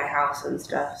setting up my house and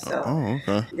stuff. So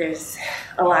there's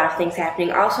a lot of things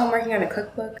happening. Also, I'm working on a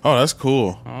cookbook. Oh, that's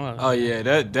cool. Oh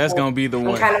yeah, that's gonna be the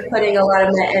one. I'm kind of putting a lot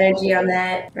of my energy on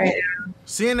that right now.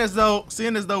 Seeing as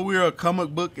though we're a comic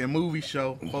book and movie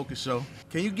show, focus show,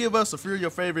 can you give us a few of your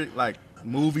favorite like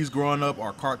movies growing up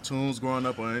or cartoons growing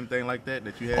up or anything like that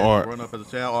you had growing up as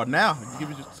a child, or now? Give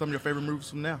me some of your favorite movies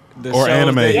from now. The or shows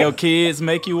anime that your kids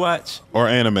make you watch, or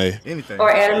anime. Anything.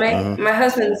 Or anime. My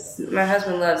husband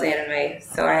loves anime,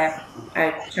 so I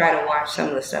try to watch some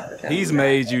of the stuff with him. He's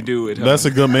made you do it. Huh? That's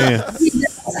a good man.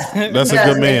 That's a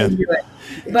good man.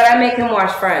 But I make him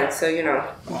watch Friends, so you know.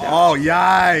 Oh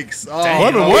yikes!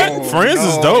 What? Friends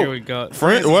is dope. Here we go.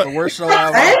 Friends, what? The worst show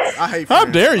ever. I hate Friends. How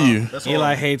dare you?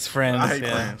 Eli hates Friends. I hate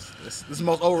Friends. This is the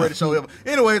most overrated show ever.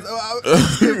 Anyways,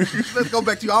 let's go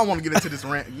back to you. I don't want to get into this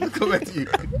rant. Let's go back to you.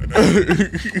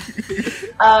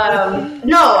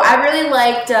 No, I really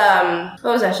liked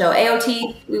what was that show?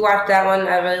 AOT. We watched that one.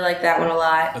 I really liked that one a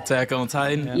lot. Attack on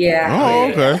Titan. Yeah.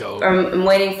 Oh, okay. I'm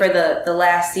waiting for the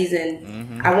last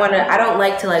season. I don't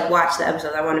like to like watch the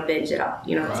episodes. I want to binge it all.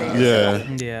 You know what I'm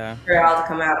saying? Yeah. For it all to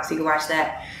come out so you can watch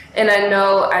that. And I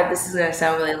know this is gonna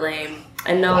sound really lame.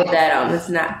 I know that it's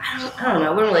not. I don't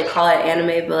know. I wouldn't really call it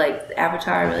anime, but like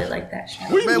Avatar, I really like that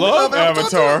show. We love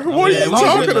Avatar. What are you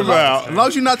talking about? As long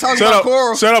as you're not talking about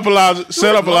Korra. Shut up, Elijah.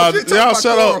 Shut up, Elijah. Y'all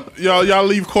shut up. Y'all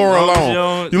leave Korra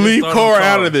alone. You leave Korra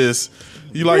out of this.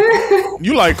 You like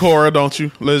Korra, don't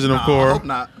you? Legend of Korra. I hope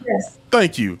not. Yes.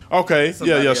 Thank you. Okay.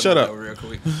 Yeah. Shut up. Real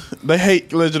quick. They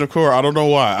hate Legend of Korra. I don't know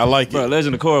why. I like Bro, it.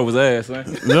 Legend of Korra was ass, man.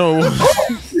 No.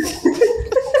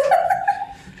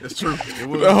 It's true. It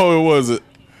was. No, it wasn't.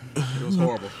 It was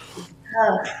horrible.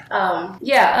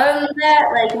 Yeah, other than that,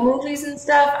 like movies and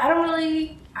stuff, I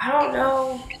don't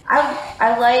know.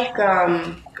 I like,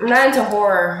 I'm not into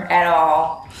horror at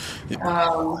all.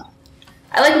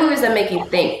 I like movies that make you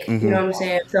think, you know what I'm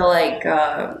saying? So like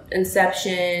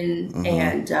Inception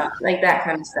and like that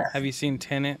kind of stuff. Have you seen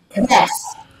Tenet? Yes.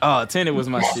 Oh, Tenet was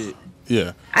my shit.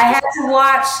 Yeah. I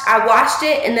watched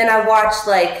it, and then I watched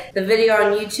like the video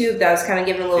on YouTube that was kind of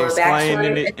giving a little Explaining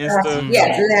backstory. it and stuff. Yeah,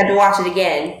 and then I had to watch it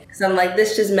again because I'm like,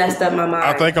 this just messed up my mind.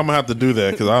 I think I'm gonna have to do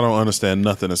that because I don't understand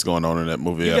nothing that's going on in that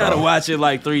movie. You at gotta all. watch it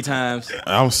like 3 times.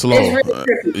 I'm slow. It's really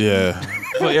trippy. Yeah.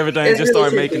 For everything It's just really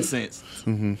start making trippy. sense.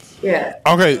 Mm-hmm. Yeah.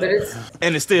 Okay. But it's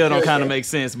And it still don't really kind of good. make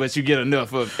sense, but you get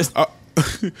enough of it.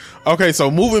 Okay,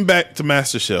 so moving back to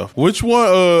MasterChef, which one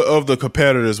of the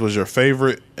competitors was your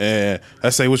favorite? And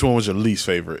let's say which one was your least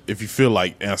favorite, if you feel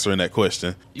like answering that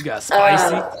question. You got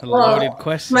spicy. Loaded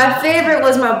question. My favorite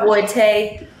was my boy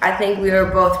Tay. I think we were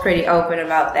both pretty open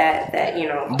about that. That you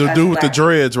know, The us dude with the black-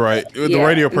 dreads, right? The Yeah.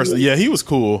 radio person. Mhm. Yeah, he was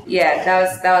cool. Yeah,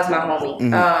 that was my homie.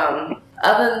 Mhm.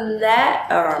 Other than that,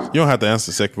 You don't have to answer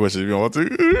the second question if you don't want to.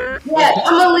 yeah,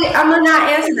 I'm gonna not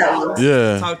answer that one.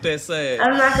 Yeah. Talk that sad.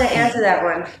 I'm not gonna answer that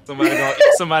one.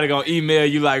 Somebody gonna email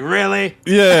you like, really?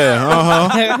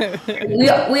 Yeah.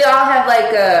 We all have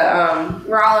like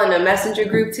we're all in a messenger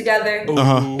group together,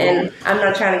 and I'm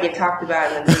not trying to get talked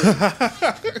about in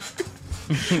the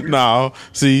group. No.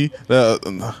 See.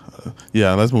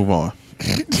 Yeah. Let's move on.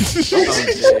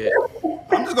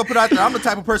 I'm just gonna put out there. I'm the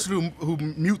type of person who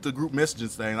mute the group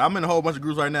messages thing. I'm in a whole bunch of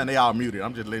groups right now, and they all muted.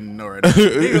 I'm just letting you know right now.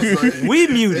 We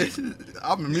muted.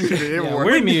 I'm muted everywhere. Yeah,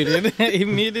 we're muted. He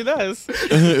muted us.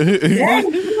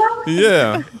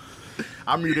 Yeah.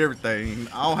 I mute everything.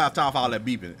 I don't have time for all that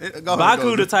beeping. Go ahead, Baku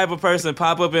go. the type of person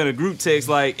pop up in a group text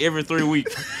like every 3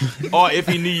 weeks, or if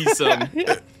he needs something.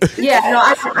 Yeah, no,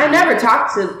 I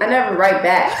never write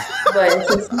back, but it's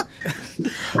just,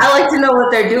 I like to know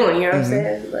what they're doing. You know what I'm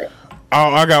saying? Like,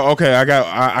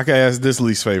 I can ask this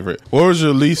least favorite. What was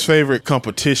your least favorite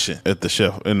competition at the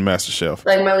chef in the MasterChef?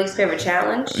 like my least favorite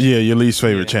challenge. Yeah, your least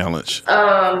favorite challenge.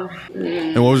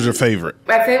 And what was your favorite?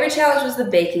 My favorite challenge was the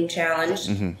baking challenge.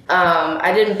 Mm-hmm.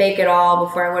 I didn't bake at all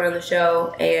before I went on the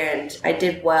show, and I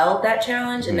did well that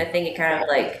challenge. And I think it kind of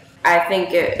like,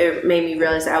 it made me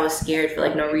realize I was scared for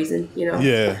like no reason, you know?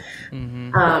 Yeah.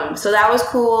 So that was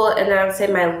cool. And then I would say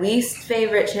my least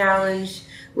favorite challenge,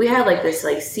 we had like this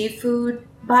like seafood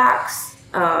box.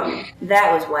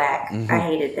 That was whack. I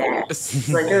hated that.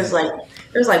 Like there was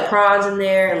like prawns in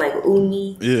there and like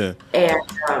uni. Yeah. And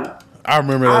I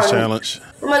remember that challenge.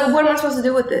 I'm like, what am I supposed to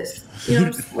do with this? You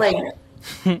know, like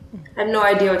I have no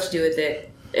idea what to do with it.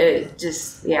 It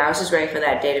just, I was just ready for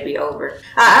that day to be over.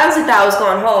 I honestly thought I was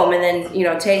going home, and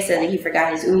then Tay said that he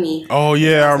forgot his uni. Oh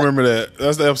yeah, I remember that.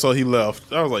 That's the episode he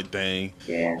left. I was like, dang.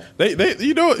 Yeah. They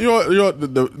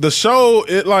the show,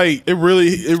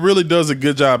 it really does a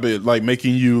good job at like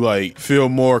making you like feel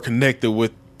more connected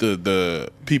with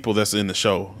the people that's in the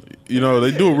show. You know,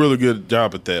 they do a really good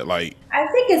job at that. Like, I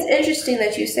think it's interesting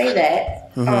that you say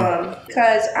that,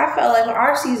 because I felt like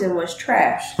our season was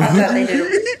trash. I thought they did a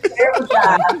really terrible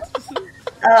job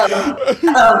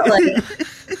of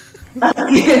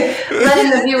letting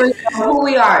the viewers know who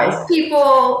we are as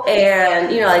people,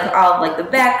 and like all of, like the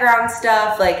background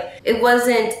stuff. Like it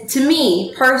wasn't, to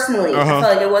me personally, I felt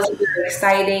like it wasn't very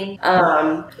exciting.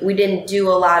 We didn't do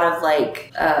a lot of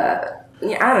like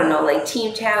I don't know, like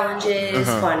team challenges,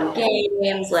 fun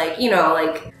games, like,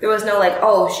 like there was no like,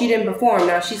 oh, she didn't perform,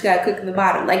 now she's got to cook in the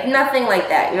bottom. Like nothing like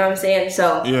that, you know what I'm saying?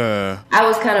 So yeah, I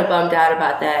was kind of bummed out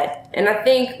about that. And I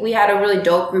think we had a really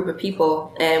dope group of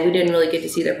people, and we didn't really get to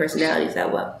see their personalities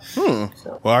that well. So.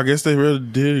 Well, I guess they really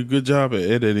did a good job at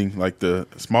editing, like the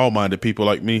small-minded people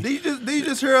like me. Did you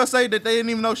just hear us say that they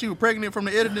didn't even know she was pregnant from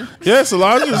the editing? Yes,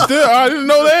 Elijah. I didn't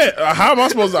know that. How am I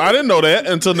supposed to? I didn't know that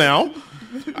until now.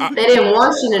 They didn't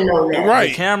want you to know that. Right.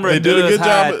 The camera They did a does good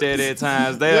hide job. that at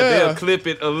times. They'll clip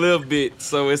it a little bit,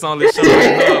 so it's only showing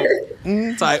up.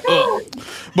 Type up.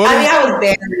 But I mean, I was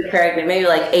barely pregnant, maybe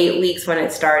like 8 weeks when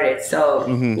it started. So,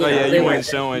 You they weren't weren't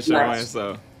showing, much.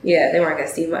 so. Yeah, they weren't gonna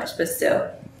see much, but still.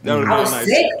 That would've I been was nice.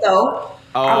 sick though.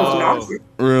 I was Oh. nauseous.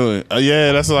 Really?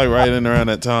 Yeah, that's like right in around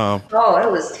that time. Oh,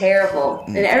 it was terrible.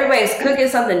 And everybody's cooking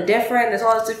something different. There's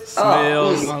all this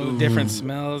Smells. Oh, All the different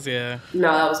smells, yeah.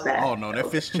 no, that was bad. Oh no, that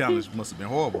fish challenge must have been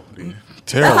horrible.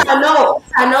 Terrible. That's how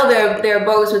I know they're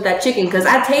bogus with that chicken, because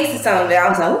I tasted some of it. I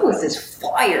was like, "Ooh, this is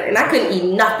fire!" And I couldn't eat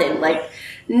nothing. Like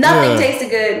nothing Yeah. tasted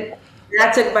good. And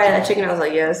I took a bite of that chicken. I was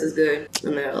like, yeah, this is good.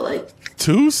 And they were like,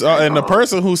 and the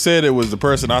person who said it was the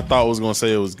person I thought was going to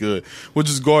say it was good, which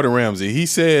is Gordon Ramsay. He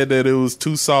said that it was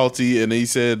too salty, and he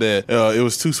said that it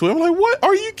was too sweet. I'm like, what?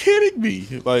 Are you kidding me?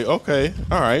 Like, okay,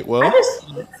 all right, well.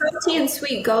 Salty and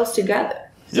sweet goes together.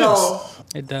 So Yes.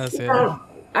 It does,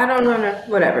 I don't know.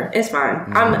 Whatever. It's fine.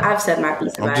 I've said my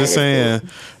piece about it. I'm just saying,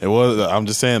 I'm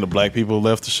just saying the black people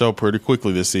left the show pretty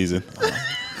quickly this season.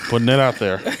 Putting it out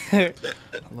there.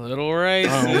 Little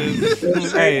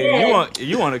racist. Hey,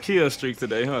 you want a kill streak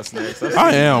today, huh, Snacks?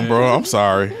 I am, bro. I'm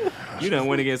sorry. You done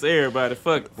went against everybody.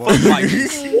 Fuck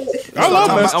Vikings. I love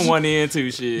that. I'm one in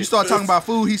too. Shit. You start talking about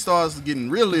food, he starts getting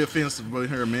really offensive with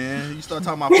her, man. You start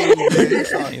talking about food,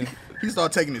 man. He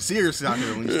start taking it seriously out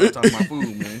here when you start talking about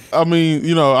food, man. I mean,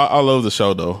 you know, I love the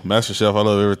show though. MasterChef, I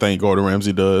love everything Gordon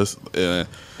Ramsay does. And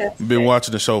been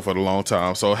watching the show for a long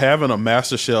time. So having a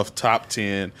MasterChef top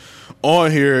 10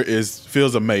 on here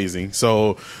feels amazing.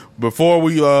 So before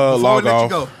we log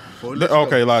off,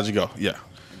 okay, let you go. Yeah,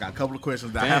 I got a couple of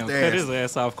questions that I have to ask. Cut his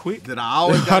ass off quick. That I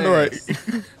always got to ask.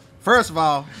 First of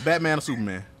all, Batman or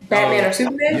Superman? Batman or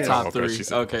Superman? Yeah. Top three.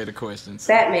 Okay, the questions.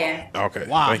 Batman. Okay.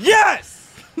 Why? Yes.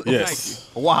 Yes.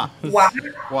 Why?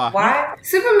 Why?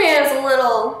 Superman's he's a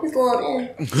little he's a little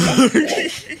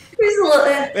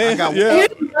I got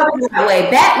that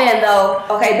way. Batman though,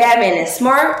 okay, Batman is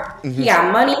smart. He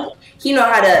got money. He's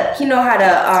got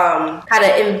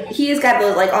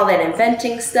those like all that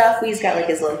inventing stuff. He's got like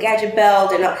his little gadget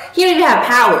belt and he don't even have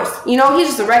powers. You know, he's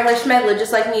just a regular schmegler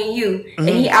just like me and you. And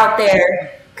he out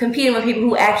there competing with people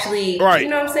who actually, you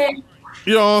know what I'm saying?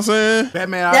 You know what I'm saying?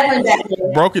 Batman.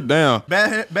 Broke it down.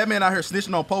 Batman out here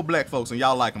snitching on poor black folks and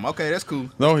y'all like him. Okay, that's cool.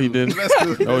 No, he didn't. That's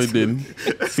cool. No, he didn't.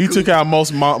 He took out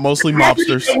mostly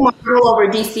mobsters. Marvel over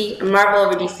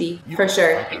DC, for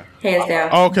sure, hands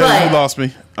down. Okay, but you lost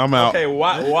me. I'm out. Okay,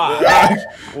 why?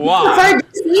 Why?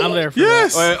 I'm there for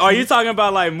Yes. that. Are you talking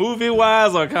about like movie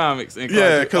wise or comics?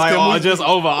 Yeah, because just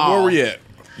overall. Where we at?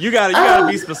 You gotta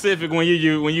be specific when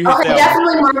you hit that.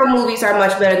 Definitely Marvel movies are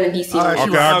much better than DC. Right,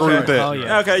 okay, I agree with that. Oh,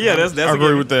 yeah. Okay, yeah, that's I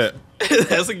agree with that.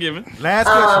 That's a given. Last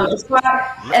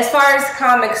question. As far as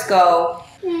comics go,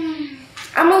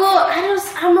 I'm a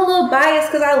little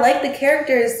biased because I like the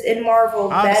characters in Marvel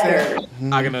better.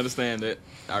 I can understand that.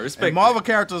 I respect. And Marvel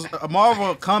characters,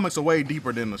 Marvel comics are way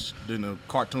deeper than the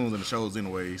cartoons and the shows.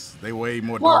 Anyways, they way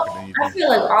more darker than you think. I feel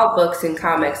like all books and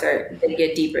comics they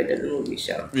get deeper than the movie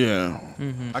show. Yeah.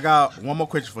 I got one more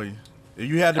question for you. If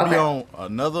you had to be on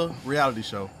another reality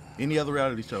show, any other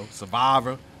reality show,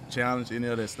 Survivor, Challenge, any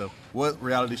of that stuff, what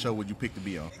reality show would you pick to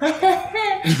be on?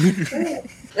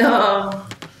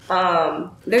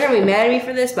 They're gonna be mad at me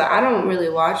for this, but I don't really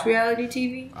watch reality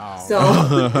TV. So,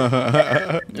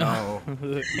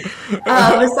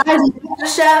 besides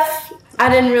MasterChef, I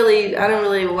don't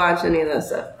really watch any of that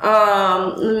stuff.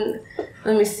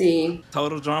 Let me see.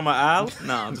 Total Drama Island?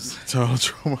 No, just Total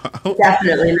Drama Island.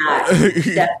 Definitely not.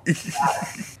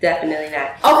 Definitely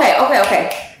not. Okay.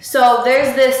 So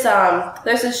there's this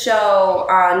show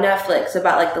on Netflix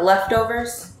about like the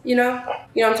leftovers. You know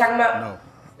what I'm talking about? No.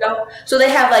 So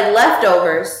they have like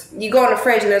leftovers. You go in the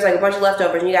fridge and there's like a bunch of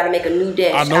leftovers, and you got to make a new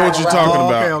dish. I know what you're talking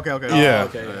about. Okay. Yeah.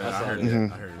 Okay. I heard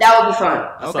that. That would be fun.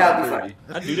 That would be fun.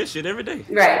 I do this shit every day.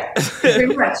 Right.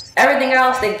 Pretty much. Everything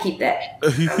else, they can keep that. I'm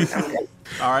good.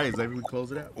 All right, Xavier, we close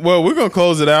it out. Well, we're gonna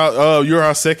close it out. You're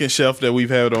our second chef that we've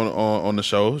had on the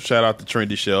show. Shout out to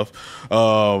Trendy Chef.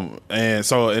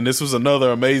 And this was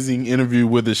another amazing interview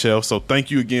with the chef. So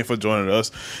thank you again for joining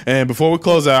us. And before we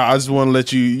close out, I just want to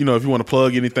let you, if you want to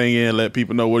plug anything in, let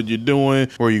people know what you're doing,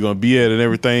 where you're gonna be at, and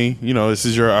everything. This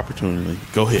is your opportunity.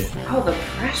 Go ahead. Oh, the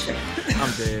pressure.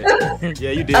 I'm dead.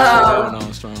 Yeah, you did that one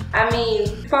on strong. I mean,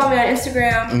 follow me on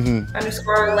Instagram _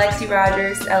 Lexi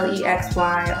Rogers,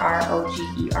 LEXYROGERS.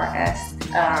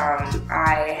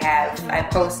 I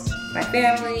post my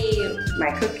family,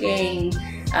 my cooking,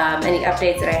 any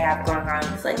updates that I have going on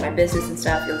with like my business and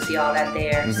stuff. You'll see all that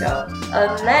there. So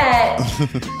other than that,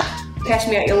 catch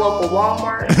me at your local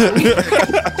Walmart.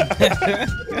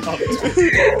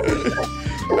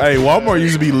 Hey, Walmart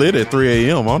used to be lit at 3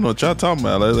 a.m. I don't know what y'all talking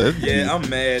about. Yeah, I'm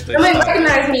mad. Somebody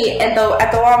recognized me at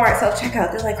the Walmart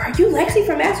self-checkout. They're like, "Are you Lexi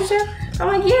from MasterChef?" I'm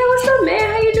like, "Yeah, what's up, man?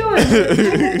 How you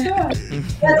doing?"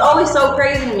 That's always so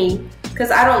crazy to me because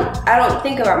I don't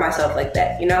think about myself like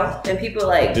that, And people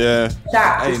like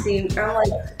shocked to see. I'm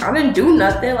like, I didn't do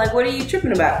nothing. Like, what are you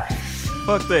tripping about?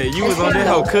 Fuck that. You was on that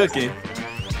hoe cooking.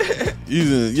 I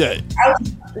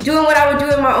was doing what I would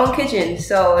do in my own kitchen,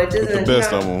 so it doesn't. The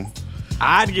best of them.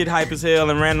 I'd get hype as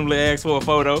hell and randomly ask for a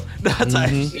photo. That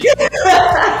type of shit.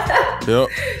 Yep.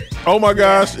 Oh my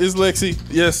gosh, it's Lexi.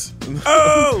 Yes.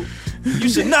 Oh. You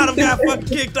should not have got fucking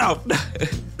kicked off.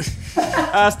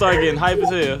 I start getting hype as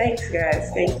hell. Thanks,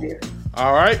 guys. Thank you.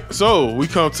 All right, so we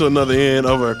come to another end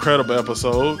of an incredible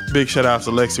episode. Big shout out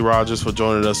to Lexi Rogers for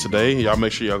joining us today. Y'all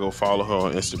make sure y'all go follow her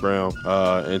on Instagram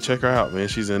and check her out, man.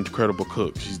 She's an incredible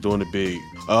cook. She's doing it big.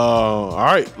 All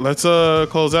right, let's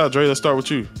close out. Dre, let's start with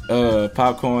you.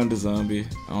 Popcorn the Zombie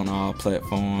on all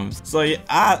platforms. So yeah,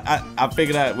 I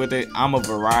figured out with it, I'm a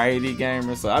variety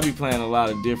gamer, so I be playing a lot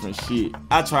of different shit.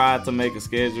 I tried to make a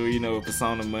schedule, you know, with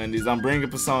Persona Mondays. I'm bringing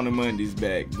Persona Mondays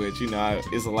back, but you know,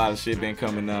 it's a lot of shit been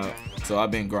coming out. So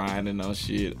I've been grinding on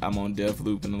shit. I'm on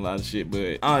Deathloop and a lot of shit.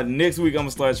 But next week, I'm going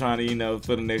to start trying to, you know,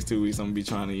 for the next 2 weeks, I'm going to be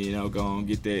trying to, you know, go and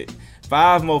get that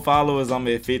 5 more followers. I'm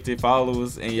at 50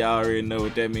 followers. And y'all already know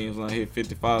what that means when I hit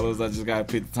 50 followers. I just got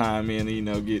to put the time in and, you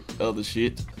know, get other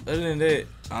shit. Other than that,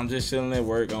 I'm just chilling at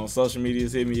work. On social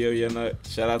medias, hit me up. You know,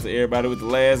 shout out to everybody with the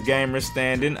last gamer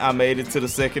standing. I made it to the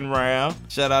second round.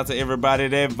 Shout out to everybody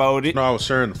that voted. No, I was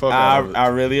sharing the fuck out of it. I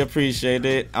really appreciate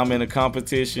it. I'm in a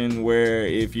competition where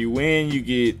if you win, you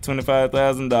get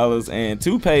 $25,000 and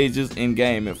 2 pages in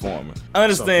Game Informer. I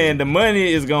understand the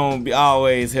money is going to be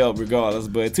always help regardless,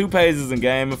 but 2 pages in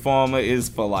Game Informer is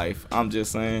for life. I'm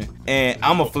just saying. And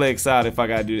I'm going to flex out if I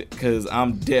got to do it because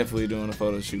I'm definitely doing a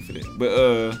photo shoot for that. But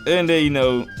other than that, you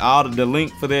know, all the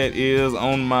link for that is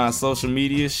on my social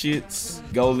media shits.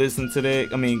 Go listen to that.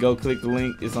 I mean, go click the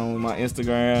link. It's on my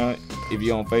Instagram. If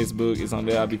you're on Facebook, it's on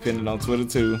there. I'll be pinning it on Twitter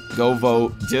too. Go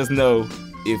vote. Just know,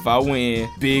 if I win,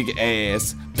 big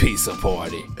ass pizza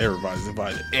party. Everybody's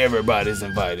invited. Everybody's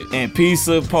invited. And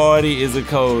pizza party is a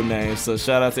code name, so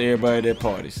shout out to everybody that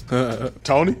parties.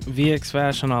 Tony? VX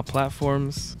Fashion on all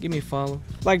platforms. Give me a follow.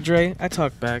 Like Dre, I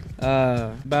talk back.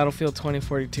 Battlefield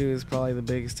 2042 is probably the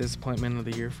biggest disappointment of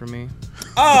the year for me.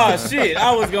 Oh shit,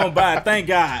 I was gonna buy it. Thank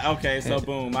God. Okay, so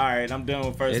boom. All right, I'm done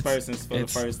with first persons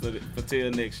for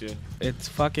till next year. It's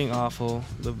fucking awful.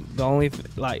 The only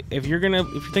like if you're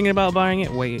thinking about buying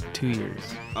it, wait 2 years.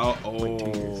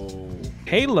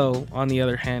 Halo, on the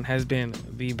other hand, has been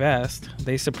the best.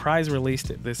 They surprise released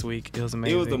it this week. It was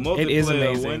amazing. It was the multiplayer, it is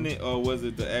amazing. wasn't it? Or was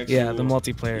it the actual? Yeah, the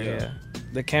multiplayer, yeah.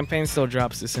 The campaign still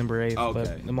drops December 8th,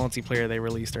 but the multiplayer they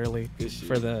released early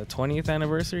for the 20th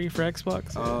anniversary for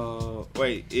Xbox.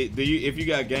 Wait, if you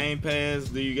got Game Pass,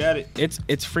 do you got it?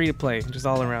 It's free to play, just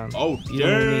all around. Oh, you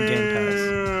don't even need Game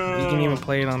Pass. You can even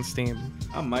play it on Steam.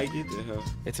 I might get the hell.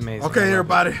 It's amazing. Okay,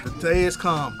 everybody, the day has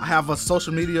come. I have a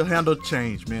social media handle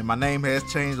change, man. My name has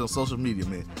changed on social media,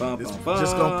 man. Just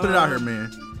gonna put it out here, man.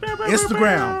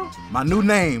 Instagram. My new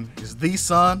name is the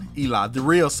Son Eli, the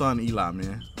real Son Eli,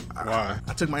 man. Why?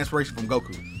 I took my inspiration from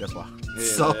Goku. That's why.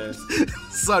 Yeah,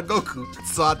 Son Goku.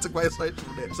 So I took my inspiration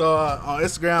from that. So on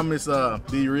Instagram, it's the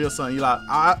real Son Eli.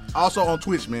 I also on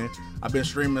Twitch, man. I've been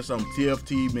streaming some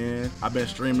TFT, man. I've been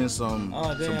streaming some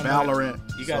Valorant.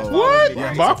 You got what?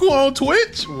 Baku on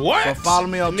Twitch? What? So follow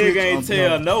me on Twitch. Nigga ain't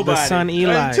tell nobody. The Son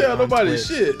Eli. I ain't tell nobody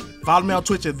shit. Follow me on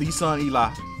Twitch at the Son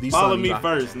Eli. Follow me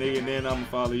first, nigga, and then I'm gonna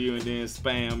follow you and then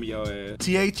spam your ass.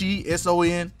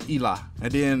 TheSon Eli.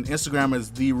 And then Instagram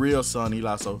is the real Son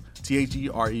Eli. So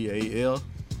TheRealSon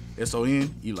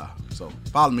Eli. So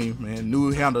follow me, man.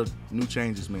 New handle, new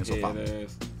changes, man. So follow me.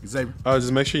 Xavier.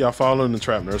 Just make sure y'all following the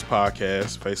Trap Nerds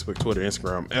podcast, Facebook, Twitter,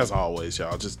 Instagram. As always,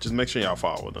 y'all, just make sure y'all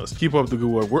following us. Keep up the good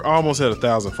work. We're almost at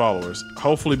 1,000 followers.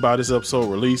 Hopefully by this episode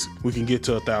release, we can get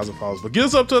to 1,000 followers. But get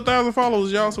us up to 1,000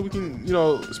 followers, y'all, so we can, you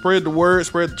know, spread the word,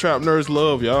 spread the Trap Nerds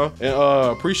love, y'all. And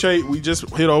appreciate, we just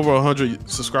hit over 100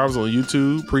 subscribers on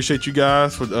YouTube. Appreciate you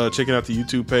guys for checking out the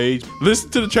YouTube page.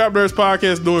 Listen to the Trap Nerds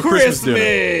podcast doing Christmas dinner.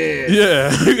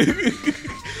 Yeah.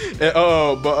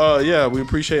 Yeah, we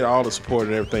appreciate all the support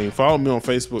and everything. Follow me on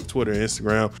Facebook, Twitter, and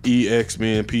Instagram,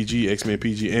 EXmenPG,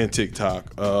 XmenPG, and TikTok.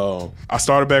 I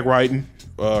started back writing.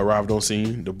 Arrived on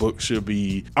Scene. The book should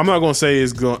be. I'm not gonna say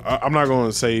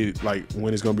like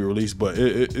when it's gonna be released, but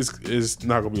it's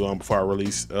not gonna be long before I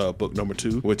release book number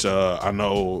 2, which I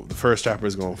know the first chapter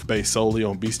is gonna base solely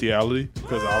on bestiality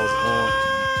because I was on.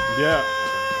 Yeah.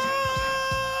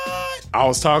 I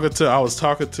was talking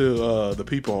to the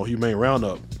people on Humane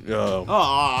Roundup,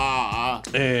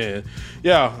 and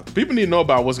yeah, people need to know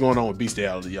about what's going on with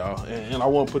bestiality, y'all. And I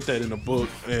want to put that in the book.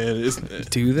 And it's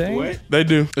do they? What? They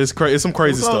do. It's crazy. It's some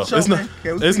crazy stuff. It's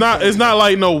not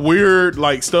like no weird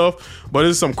like stuff, but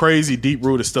it's some crazy deep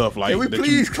rooted stuff. Like, can we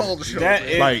please call the show?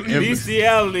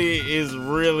 Bestiality is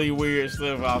really weird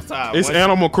stuff off top. It's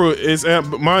animal cruelty.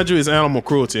 Mind you, it's animal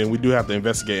cruelty, and we do have to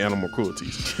investigate animal cruelty.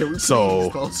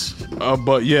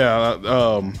 But yeah,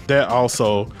 that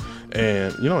also.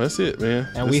 And you know, that's it, man.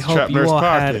 And we hope you all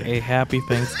had a happy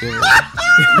Thanksgiving.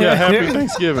 Yeah, happy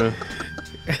Thanksgiving.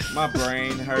 My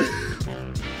brain hurt.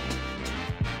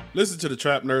 Listen to the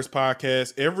Trap Nerds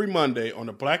Podcast every Monday on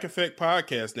the Black Effect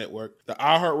Podcast Network, the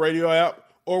iHeartRadio app,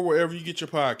 or wherever you get your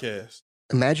podcasts.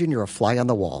 Imagine you're a fly on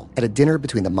the wall at a dinner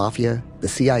between the Mafia, the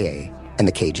CIA, and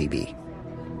the KGB.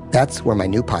 That's where my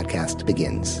new podcast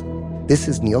begins. This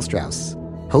is Neil Strauss,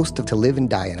 host of To Live and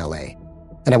Die in LA,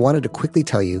 and I wanted to quickly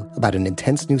tell you about an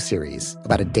intense new series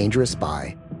about a dangerous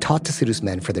spy taught to seduce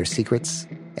men for their secrets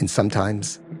and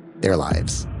sometimes their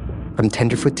lives. From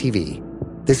Tenderfoot TV,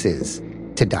 this is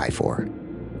To Die For.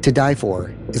 To Die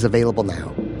For is available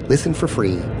now. Listen for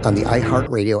free on the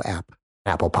iHeartRadio app,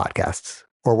 Apple Podcasts,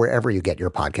 or wherever you get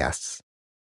your podcasts.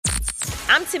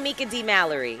 I'm Tamika D.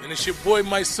 Mallory. And it's your boy,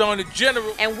 my son, the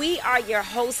General. And we are your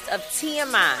hosts of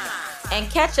TMI. And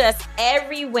catch us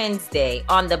every Wednesday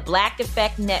on the Black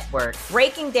Effect Network,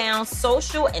 breaking down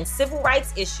social and civil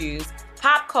rights issues,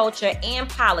 pop culture, and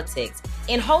politics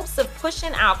in hopes of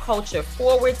pushing our culture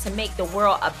forward to make the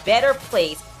world a better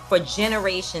place for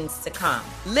generations to come.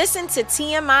 Listen to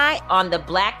TMI on the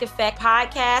Black Effect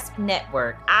Podcast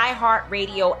Network,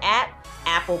 iHeartRadio app,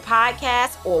 Apple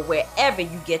Podcasts, or wherever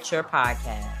you get your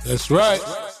podcasts. That's right.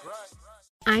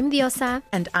 I'm Diosa.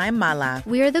 And I'm Mala.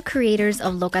 We are the creators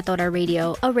of Locatora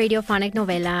Radio, a radiophonic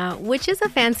novela, which is a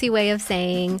fancy way of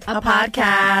saying a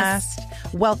podcast.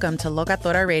 Welcome to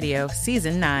Locatora Radio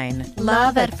Season 9.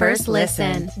 Love at First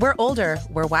Listen. We're older,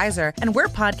 we're wiser, and we're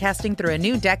podcasting through a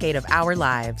new decade of our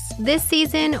lives. This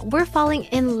season, we're falling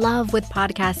in love with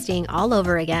podcasting all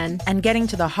over again. And getting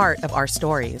to the heart of our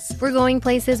stories. We're going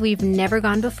places we've never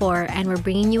gone before, and we're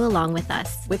bringing you along with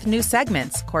us. With new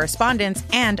segments, correspondence,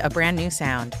 and a brand new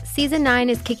sound. Season 9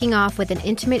 is kicking off with an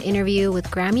intimate interview with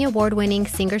Grammy Award-winning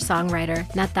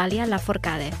singer-songwriter Natalia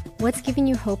Lafourcade. What's giving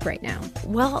you hope right now?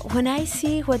 Well, when I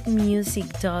see what music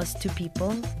does to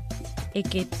people, it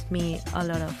gives me a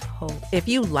lot of hope. If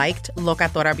you liked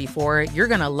Locatora before, you're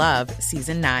going to love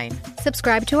Season 9.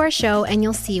 Subscribe to our show and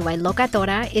you'll see why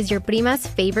Locatora is your prima's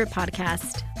favorite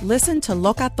podcast. Listen to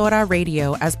Locatora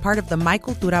Radio as part of the My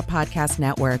Cultura Podcast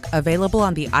Network, available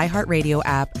on the iHeartRadio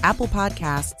app, Apple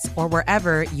Podcasts, or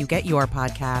wherever you get your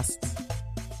podcasts.